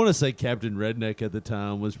 I want to say Captain Redneck at the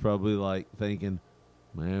time was probably like thinking,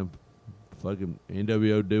 man, fucking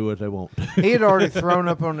NWO do what they want. He had already thrown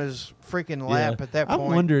up on his freaking lap Yeah. at that I point.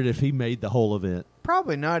 wondered if he made the whole event.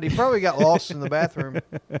 Probably not. He probably got lost in the bathroom.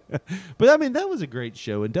 But I mean, that was a great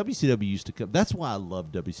show. And WCW used to come. That's why I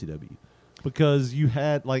love WCW. Because it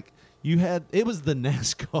was the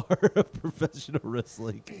NASCAR of professional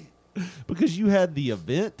wrestling. Because you had the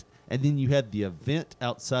event, and then you had the event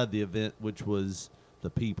outside the event, which was the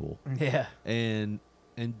people. Yeah. And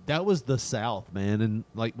that was the South, man. And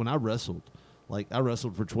like when I wrestled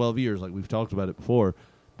for 12 years, like we've talked about it before,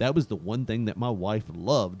 that was the one thing that my wife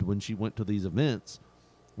loved when she went to these events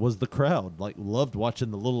was the crowd. Like loved watching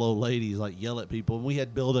the little old ladies like yell at people. And we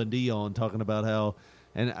had Bill Dundee on talking about how,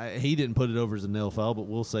 and he didn't put it over as a nail file, but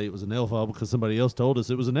we'll say it was a nail file because somebody else told us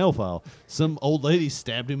it was a nail file. Some old lady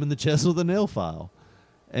stabbed him in the chest with a nail file.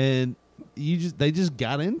 And they just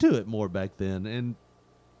got into it more back then. And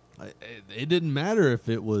it didn't matter if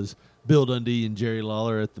it was Bill Dundee and Jerry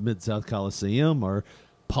Lawler at the Mid-South Coliseum or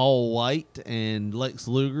Paul White and Lex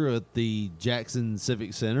Luger at the Jackson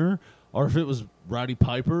Civic Center or if it was Roddy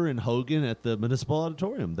Piper and Hogan at the Municipal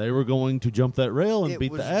Auditorium. They were going to jump that rail and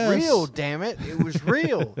beat the ass. It was real, damn it. It was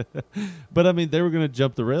real. But, I mean, they were going to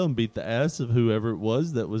jump the rail and beat the ass of whoever it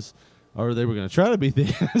was that was – or they were going to try to beat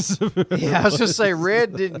the ass of whoever Yeah, I was going to say,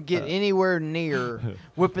 Red didn't get anywhere near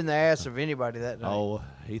whipping the ass of anybody that night. Oh,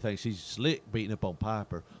 he thinks he's slick beating up on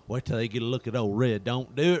Piper. Wait till they get a look at old Red.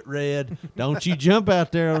 Don't do it, Red. Don't you jump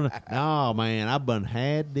out there. No, man, I've been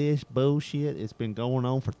had this bullshit. It's been going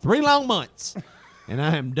on for 3 long months. And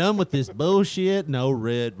I am done with this bullshit. No,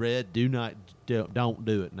 Red, don't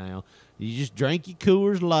do it now. You just drink your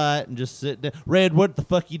Coors Light and just sit down. Red, what the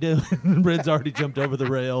fuck you doing? Red's already jumped over the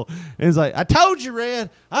rail. And he's like, I told you,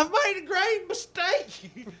 Red, I've made a grave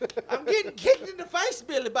mistake. I'm getting kicked in the face,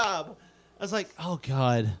 Billy Bob. I was like, oh,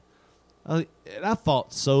 God. And I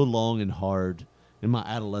fought so long and hard in my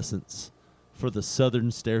adolescence for the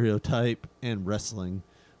Southern stereotype and wrestling.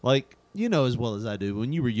 Like, you know as well as I do,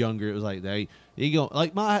 when you were younger, it was like, hey, you go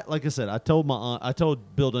like I said, I told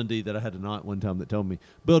Bill Dundee that I had an aunt one time that told me,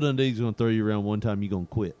 Bill Dundee's going to throw you around one time, you're going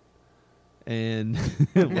to quit. And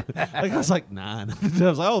like, I was like 9. I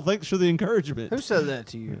was like, oh, thanks for the encouragement. Who said that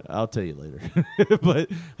to you? I'll tell you later.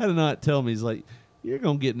 But I had an aunt tell me, he's like, you're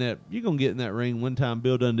going to get in that ring one time,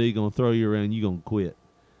 Bill Dundee going to throw you around, you're going to quit.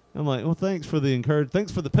 I'm like, well, thanks for the encouragement.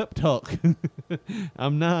 Thanks for the pep talk.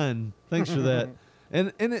 I'm 9. Thanks for that.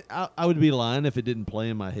 And I would be lying if it didn't play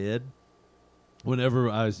in my head. Whenever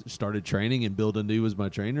I started training and Bill Dundee was my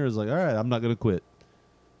trainer, I was like, all right, I'm not going to quit.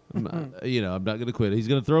 I'm not going to quit. He's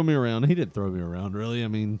going to throw me around. He didn't throw me around, really. I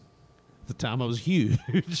mean, at the time I was huge.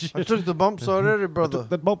 I took the bumps already, brother.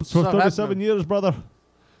 That bumps for 37 years, brother.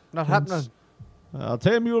 Not happening. I'll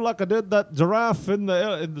tame you like I did that giraffe in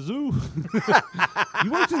the zoo.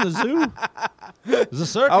 You worked in the zoo? It was a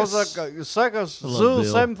circus. I was like, circus, zoo,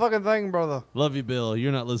 same fucking thing, brother. Love you, Bill.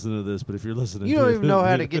 You're not listening to this, but if you're listening, you don't even know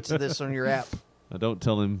how to get to this on your app. Don't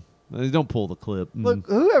tell him. Don't pull the clip. Look,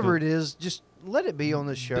 whoever it is, just let it be on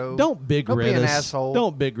the show. Don't big red us. Don't be an asshole.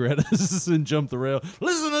 Don't big red us and jump the rail.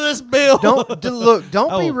 Listen to this, Bill.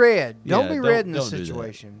 Don't be red. Don't be red in this don't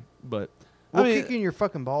situation. But we'll kick you in your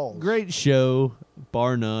fucking balls. Great show,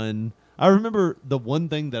 bar none. I remember the one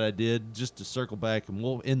thing that I did, just to circle back, and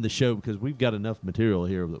we'll end the show because we've got enough material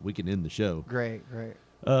here that we can end the show. Great.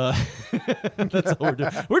 That's all we're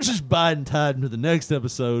doing. We're just biding time into the next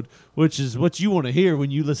episode, which is what you want to hear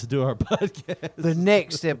when you listen to our podcast. The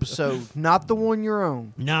next episode, not the one you're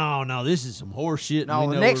on. No, this is some horse shit. No,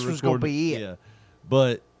 the next one's going to be it. Yeah.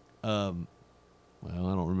 But, well, I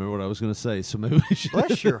don't remember what I was going to say, so maybe we should.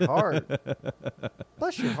 Bless your heart.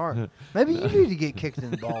 Bless your heart. Maybe you need to get kicked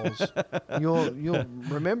in the balls. You'll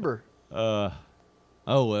remember. Oh,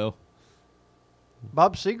 well.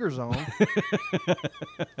 Bob Seger's on.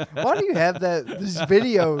 Why do you have these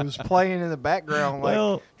videos playing in the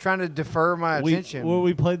background, trying to defer my attention?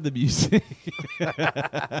 We played the music. All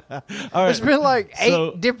right. It's been like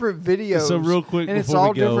 8 different videos. So real quick, and it's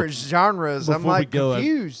all different genres. I'm like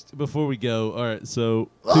confused. Before we go, all right. So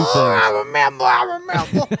 2 things. I remember.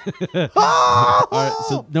 All right.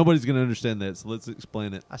 So nobody's gonna understand that. So let's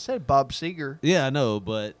explain it. I said Bob Seger. Yeah, I know,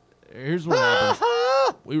 but here's what happened.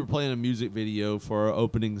 We were playing a music video for our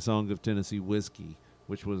opening song of Tennessee Whiskey,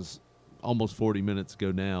 which was almost 40 minutes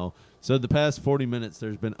ago now. So the past 40 minutes,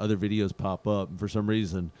 there's been other videos pop up. And for some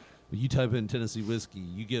reason, when you type in Tennessee Whiskey,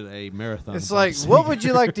 you get a marathon. It's like, what would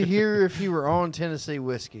you like to hear if you were on Tennessee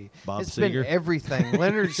Whiskey? Bob It's Seger. been everything.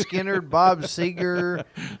 Leonard Skinner, Bob Seger,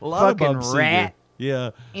 a lot fucking of Bob Rat.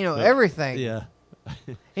 Seger. Yeah. Everything. Yeah.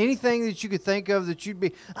 Anything that you could think of that you'd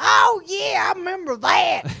be, oh, yeah, I remember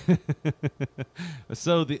that.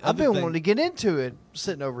 So the other I've been thing, wanting to get into it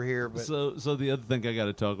sitting over here. But so the other thing I got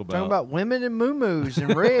to talk about. Talking about women in moo-moos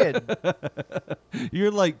and red.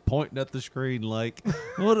 You're like pointing at the screen like,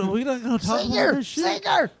 what are we not going to talk about this shit?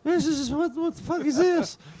 Singer. This is what the fuck is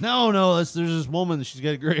this? No, there's this woman. She's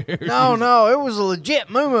got gray hair. No, it was a legit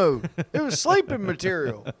moo-moo. It was sleeping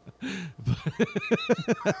material.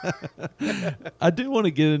 I do want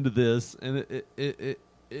to get into this, and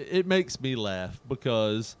it makes me laugh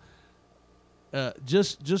because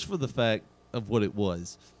just for the fact of what it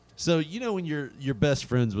was. So when you're best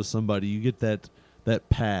friends with somebody, you get that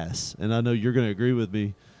pass, and I know you're going to agree with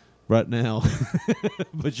me right now,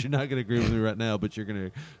 but you're not going to agree with me right now. But you're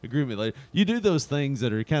going to agree with me later. You do those things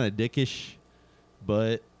that are kind of dickish,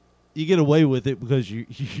 but you get away with it because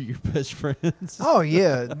you're best friends. Oh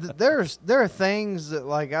yeah, there are things that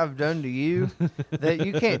like I've done to you that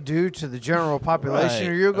you can't do to the general population,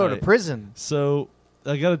 or you'll go to prison. So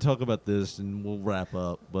I got to talk about this, and we'll wrap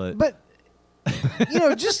up. But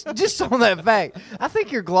just on that fact, I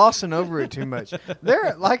think you're glossing over it too much.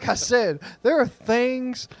 Like I said, there are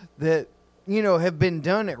things that have been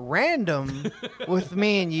done at random with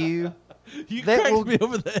me and you. You cracked me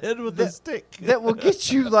over the head with a stick. That will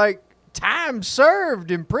get you, like, time served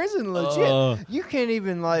in prison, legit. You can't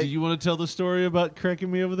even, like... Do you want to tell the story about cracking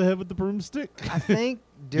me over the head with the broomstick? I think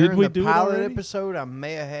during the pilot episode I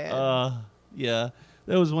may have had. Yeah.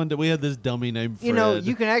 There was one that we had this dummy named Fred. You know,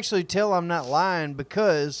 you can actually tell I'm not lying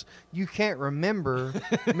because you can't remember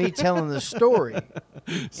me telling the story.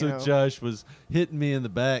 So you know? Josh was hitting me in the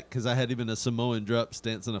back because I had him in a Samoan drop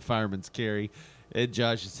stance and a fireman's carry. And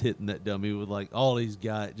Josh is hitting that dummy with like all he's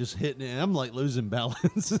got, just hitting it. And I'm like losing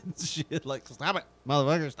balance and shit. Like, stop it,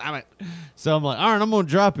 motherfucker, stop it. So I'm like, all right, I'm going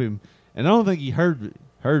to drop him. And I don't think he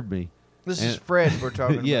heard me. This is Fred we're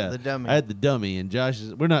talking yeah, about, the dummy. I had the dummy, and Josh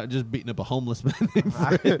is. We're not just beating up a homeless man named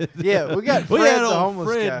Fred. Yeah, we got we Fred, had the old homeless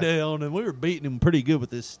Fred guy. down, and we were beating him pretty good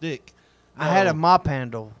with this stick. I had a mop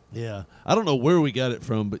handle Yeah, I don't know where we got it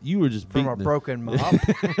from, but you were just from beating a the- broken mop.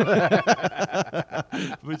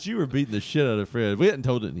 But you were beating the shit out of Fred. We hadn't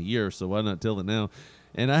told it in a year, so why not tell it now?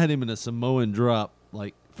 And I had him in a Samoan drop,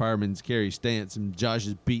 like fireman's carry stance, and Josh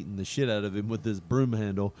is beating the shit out of him with this broom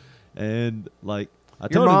handle. And like I Your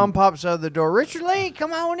told mom him, pops out of the door. Richard Lee,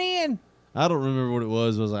 come on in. I don't remember what it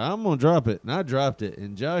was. I was like, I'm gonna drop it, and I dropped it.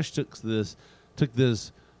 And Josh took this.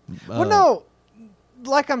 Well, no.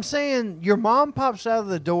 Like I'm saying, your mom pops out of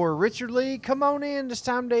the door. Richard Lee, come on in. It's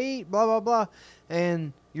time to eat. Blah, blah, blah.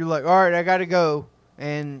 And you're like, all right, I got to go.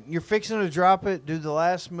 And you're fixing to drop it, do the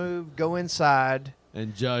last move, go inside.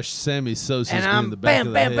 And Josh, Sammy Sosa's And in I'm the back bam,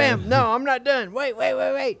 of the bam, head. bam. No, I'm not done. Wait.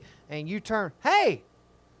 And you turn. Hey,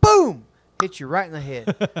 boom. Hit you right in the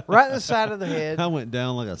head. Right in the side of the head. I went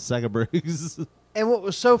down like a sack of bricks. And what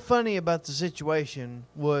was so funny about the situation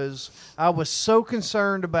was I was so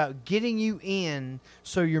concerned about getting you in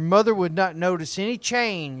so your mother would not notice any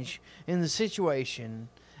change in the situation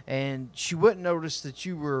and she wouldn't notice that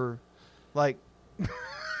you were like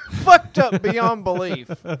fucked up beyond belief.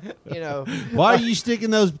 You know. Why are you sticking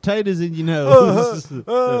those potatoes in your nose?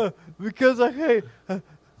 Because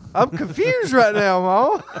I'm confused right now,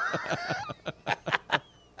 Mom.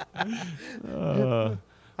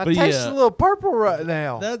 I But taste yeah. a little purple right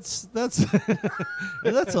now. That's that's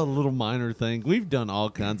a little minor thing. We've done all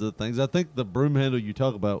kinds of things. I think the broom handle you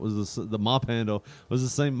talk about was the mop handle was the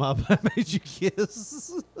same mop I made you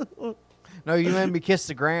kiss. No, you made me kiss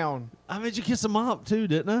the ground. I made you kiss a mop too,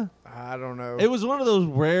 didn't I don't know. I? It was one of those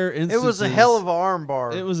rare instances. It was a hell of an arm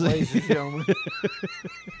bar. It was ladies and gentlemen.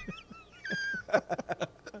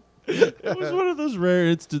 It was one of those rare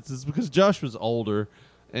instances because Josh was older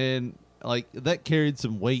and like that carried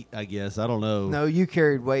some weight, I guess. I don't know. No, you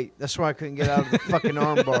carried weight. That's why I couldn't get out of the fucking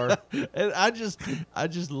arm bar. And I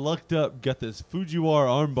just lucked up, got this Fujiwara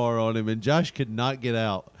arm bar on him, and Josh could not get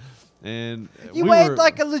out. And You we weighed were,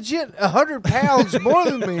 like a legit 100 pounds more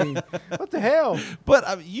than me. What the hell? But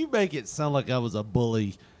I mean, you make it sound like I was a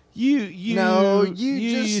bully. You No,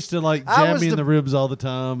 you just- used to like I jab was me in the- the ribs all the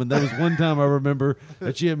time, and there was one time I remember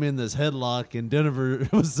that you had me in this headlock, and Denver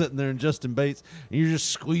was sitting there, and Justin Bates, and you're just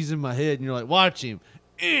squeezing my head, and you're like, "Watch him,"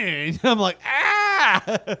 and I'm like,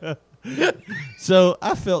 "Ah!" So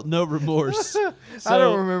I felt no remorse. So, I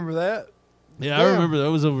don't remember that. Yeah, Damn. I remember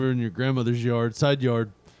that was over in your grandmother's yard, side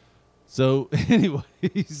yard. So,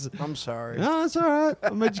 anyways, I'm sorry. no, that's all right. I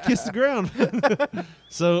made you kiss the ground.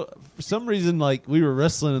 So, for some reason, like, we were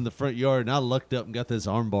wrestling in the front yard, and I lucked up and got this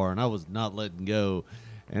arm bar, and I was not letting go.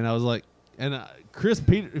 And I was like, and Chris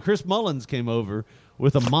Mullins came over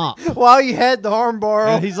with a mop. While you had the arm bar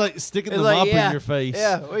on, And he's like sticking it's the like, mop yeah, in your face.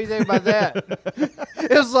 Yeah, what do you think about that?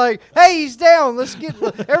 It was like, hey, he's down.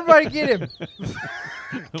 Everybody get him.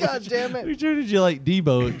 God damn it. We treated you like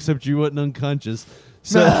Debo, except you wasn't unconscious.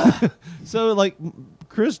 So, so like,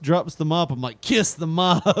 Chris drops the mop. I'm like, kiss the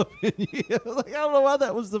mop. And I was like, I don't know why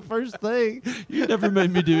that was the first thing. You never made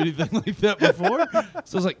me do anything like that before.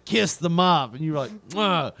 So I was like, kiss the mop. And you were like,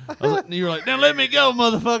 I was like, you were like, now let me go,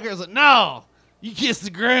 motherfucker. I was like, no, you kiss the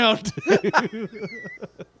ground.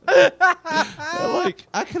 Like,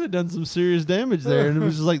 I could have done some serious damage there. And it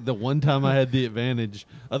was just like the one time I had the advantage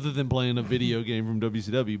other than playing a video game from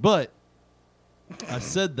WCW. But I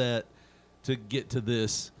said that to get to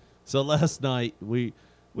this. So last night we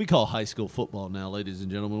call high school football now, ladies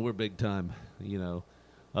and gentlemen. We're big time, you know.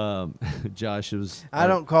 Josh was. I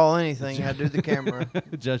don't call anything. I do the camera.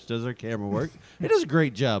 Josh does our camera work. He does a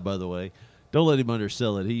great job, by the way. Don't let him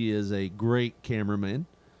undersell it. He is a great cameraman,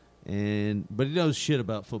 but he knows shit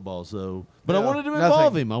about football. So, but I Yeah, wanted to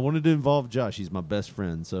involve nothing. him. I wanted to involve Josh. He's my best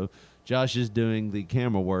friend. So Josh is doing the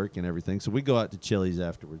camera work and everything. So we go out to Chili's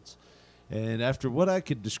afterwards, and after what I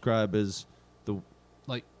could describe as the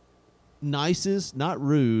nicest, not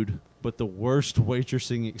rude, but the worst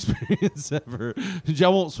waitressing experience ever. Did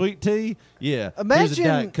y'all want sweet tea? Yeah. Here's a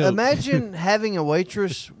Diet Coke. Imagine having a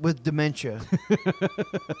waitress with dementia.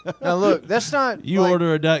 Now look, that's not. You like,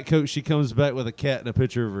 order a Diet Coke, she comes back with a cat and a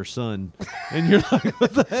picture of her son, and you're like,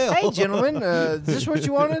 "What the hell?" Hey, gentlemen, is this what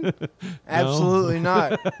you wanted? Absolutely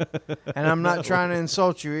not. And I'm not trying to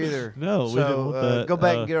insult you either. No, we so, don't want that. Go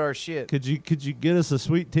back and get our shit. Could you get us a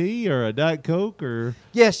sweet tea or a Diet Coke or?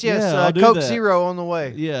 Yes. Yeah, I'll do Coke that. Zero on the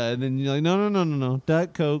way. Yeah, and then you're like, no,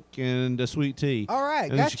 Diet Coke and a sweet tea. All right,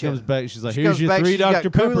 and then gotcha. she comes back, she's like, She here's comes your back, 3 she's got Dr.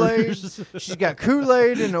 Kool-Aid. Peppers. She's got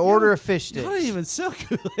Kool-Aid and an order of fish sticks. You don't even sell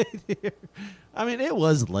Kool-Aid here. I mean, it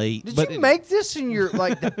was late. Did but you make this in your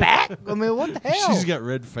like the back? I mean, what the hell? She's got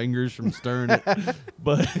red fingers from stirring it.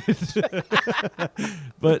 but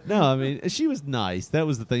but no, I mean, she was nice. That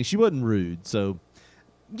was the thing. She wasn't rude. So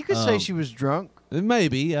You could say she was drunk.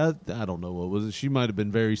 maybe. I don't know what was it. She might have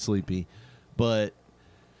been very sleepy. But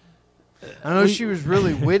I know she was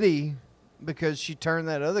really witty because she turned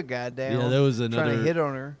that other guy down. yeah, there was trying another to hit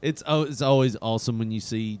on her. It's always awesome when you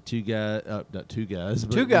see two guys, not two guys,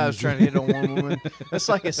 but Two guys trying to hit on one woman. That's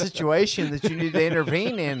like a situation that you need to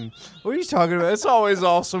intervene in. What are you talking about? It's always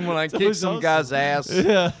awesome when I kick always some awesome. guy's ass.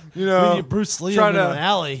 Yeah, You know, when you Bruce Lee try in to- an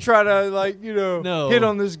alley. Try to like No, hit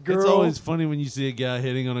on this girl. It's always funny when you see a guy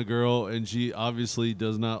hitting on a girl and she obviously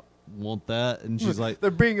does not want that, and she's like, they're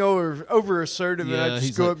being over assertive, and I just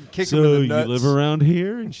he's go like, up and kick so him in the you nuts. live around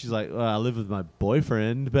here? And she's like, well, I live with my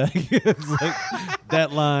boyfriend back. It's like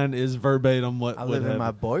that line is verbatim what I would live with my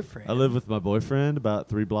happen. boyfriend. I live with my boyfriend about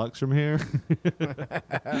 3 blocks from here.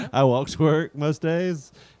 I walk to work most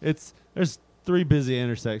days. There's 3 busy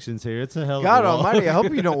intersections here. It's a hell of God a walk. Almighty! I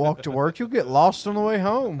hope you don't walk to work. You'll get lost on the way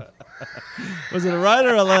home. Was it a right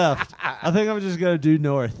or a left? I think I'm just gonna do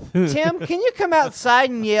north. Tim, can you come outside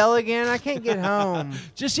and yell again? I can't get home.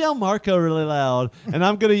 Just yell Marco really loud, and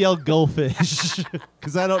I'm gonna yell goldfish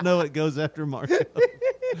because I don't know what goes after Marco.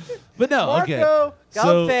 But no, okay. Marco, So,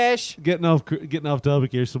 goldfish. getting off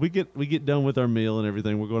topic here. So we get done with our meal and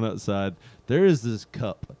everything. We're going outside. There is this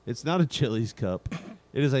cup. It's not a Chili's cup.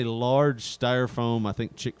 It is a large styrofoam, I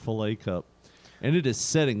think Chick-fil-A cup, and it is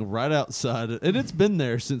sitting right outside. And it's been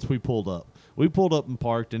there since we pulled up. We pulled up and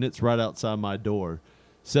parked, and it's right outside my door.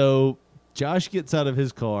 So Josh gets out of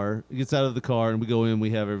the car, and we go in. We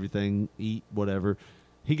have everything, eat, whatever.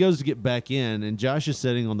 He goes to get back in, and Josh is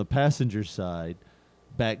sitting on the passenger side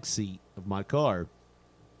back seat of my car.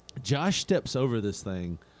 Josh steps over this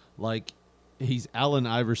thing like he's Allen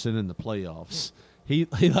Iverson in the playoffs. He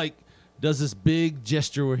like does this big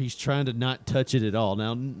gesture where he's trying to not touch it at all.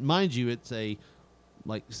 Now, mind you, it's a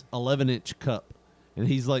like 11-inch cup, and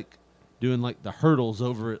he's like doing like the hurdles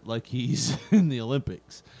over it like he's in the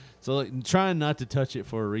Olympics. So like trying not to touch it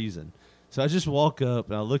for a reason. So I just walk up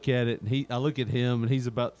and I look at it, and I look at him, and he's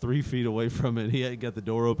about 3 feet away from it. He hadn't got the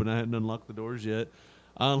door open. I hadn't unlocked the doors yet.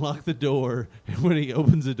 I unlock the door, and when he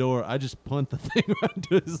opens the door, I just punt the thing right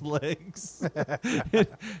to his legs.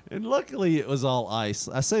 and luckily, it was all ice.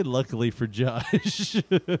 I say luckily for Josh,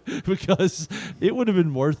 because it would have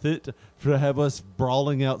been worth it to have us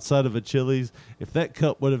brawling outside of a Chili's. If that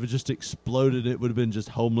cup would have just exploded, it would have been just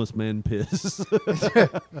homeless man piss.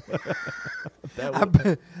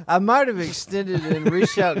 I might have extended and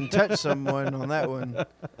reached out and touched someone on that one.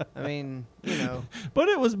 I mean, you know. But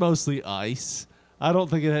it was mostly ice. I don't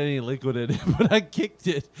think it had any liquid in it, but I kicked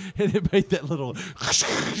it, and it made that little...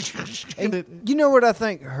 And you know what I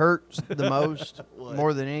think hurts the most,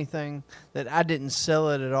 more than anything? That I didn't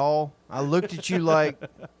sell it at all. I looked at you like,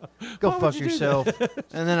 go Why would fuck you do yourself.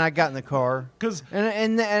 And then I got in the car. 'Cause-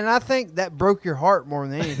 And I think that broke your heart more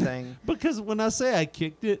than anything. Because when I say I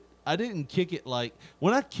kicked it, I didn't kick it like...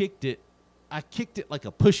 When I kicked it like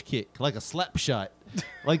a push kick, like a slap shot.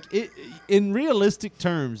 Like, it, in realistic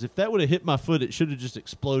terms, if that would have hit my foot, it should have just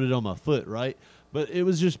exploded on my foot, right? But it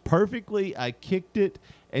was just perfectly, I kicked it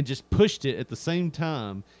and just pushed it at the same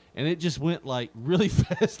time, and it just went, like, really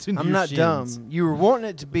fast into I'm your not shins. dumb. You were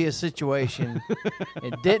wanting it to be a situation.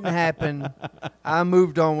 It didn't happen. I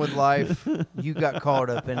moved on with life. You got caught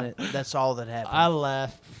up in it. That's all that happened. I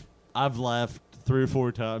laughed. I've laughed 3 or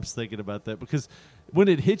 4 times thinking about that because when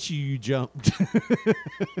it hit you, you jumped.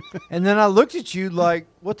 And then I looked at you like,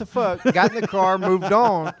 what the fuck? Got in the car, moved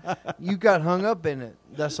on. You got hung up in it.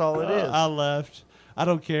 That's all it is. I laughed. I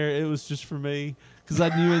don't care. It was just for me because I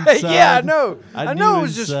knew inside. Yeah, I know. I knew know it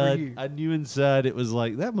was just for inside- you. I knew inside it was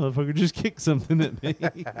like, that motherfucker just kicked something at me.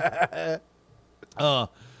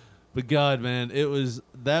 But God, man,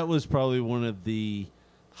 that was probably one of the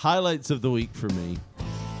highlights of the week for me.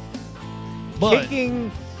 But Kicking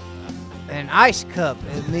an ice cup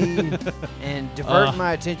at me and divert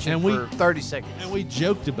my attention and we- for 30 seconds. And we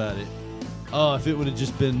joked about it. Oh, if it would have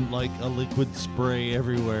just been like a liquid spray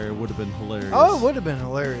everywhere, it would have been hilarious. Oh, it would have been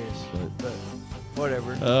hilarious. But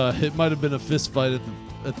whatever. It might have been a fist fight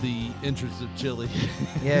at the entrance of Chili.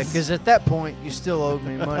 Yeah, because at that point, you still owed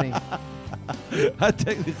me money. I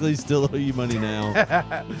technically still owe you money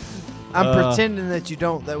now. I'm pretending that you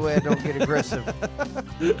don't. That way I don't get aggressive.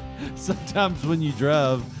 Sometimes when you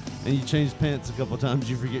drive and you change pants a couple times,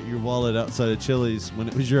 you forget your wallet outside of Chili's when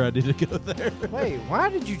it was your idea to go there. Wait, why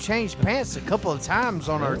did you change pants a couple of times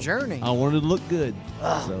on our journey? I wanted to look good.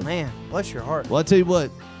 Oh, man. Bless your heart. Well, I tell you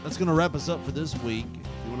what, that's going to wrap us up for this week.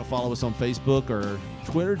 If you want to follow us on Facebook or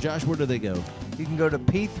Twitter, Josh, where do they go? You can go to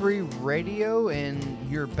P3 Radio, and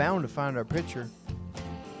you're bound to find our picture.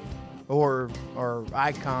 Or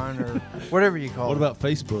icon, or whatever you call it. What about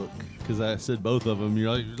Facebook? Because I said both of them.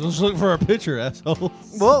 You're like, let's look for our picture, asshole.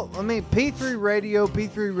 Well, I mean, P3 Radio,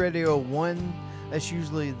 P3 Radio 1, that's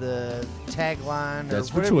usually the tagline. That's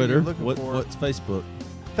or for whatever Twitter. you're looking for. What's Facebook?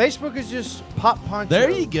 Facebook is just Pop Poncho. There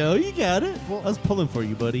you go. You got it. Well- I was pulling for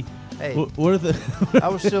you, buddy. Hey, What are the? I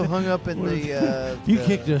was still hung up in What are the. You the-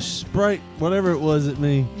 kicked a Sprite, whatever it was, at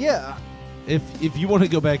me. Yeah. If you want to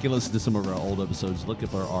go back and listen to some of our old episodes, look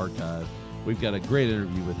up our archive. We've got a great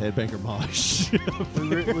interview with Headbanger Mosh.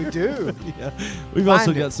 We do. Yeah. We've also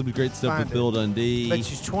Find got it. some great stuff Find with it. Bill Dundee. Bet you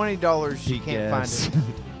 $20 you can't find P-Gas, it.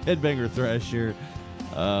 Headbanger Thrasher.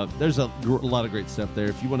 There's a lot of great stuff there.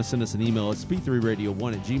 If you want to send us an email, it's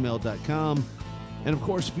p3radio1@gmail.com. And, of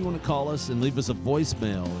course, if you want to call us and leave us a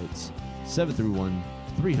voicemail, it's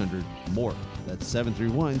 731-300-MORE. That's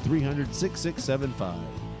 731-300-6675.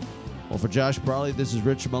 Well, for Josh Brawley, this is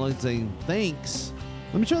Richard Mullen saying thanks.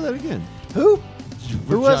 Let me try that again. Who? For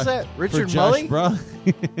Who was Josh- that? for Richard Josh Mully? Brawley.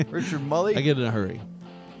 Richard Mully? I get in a hurry.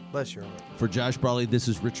 Bless your heart. For Josh Brawley, this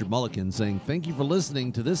is Richard Mulliken saying thank you for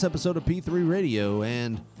listening to this episode of P3 Radio,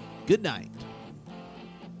 and good night.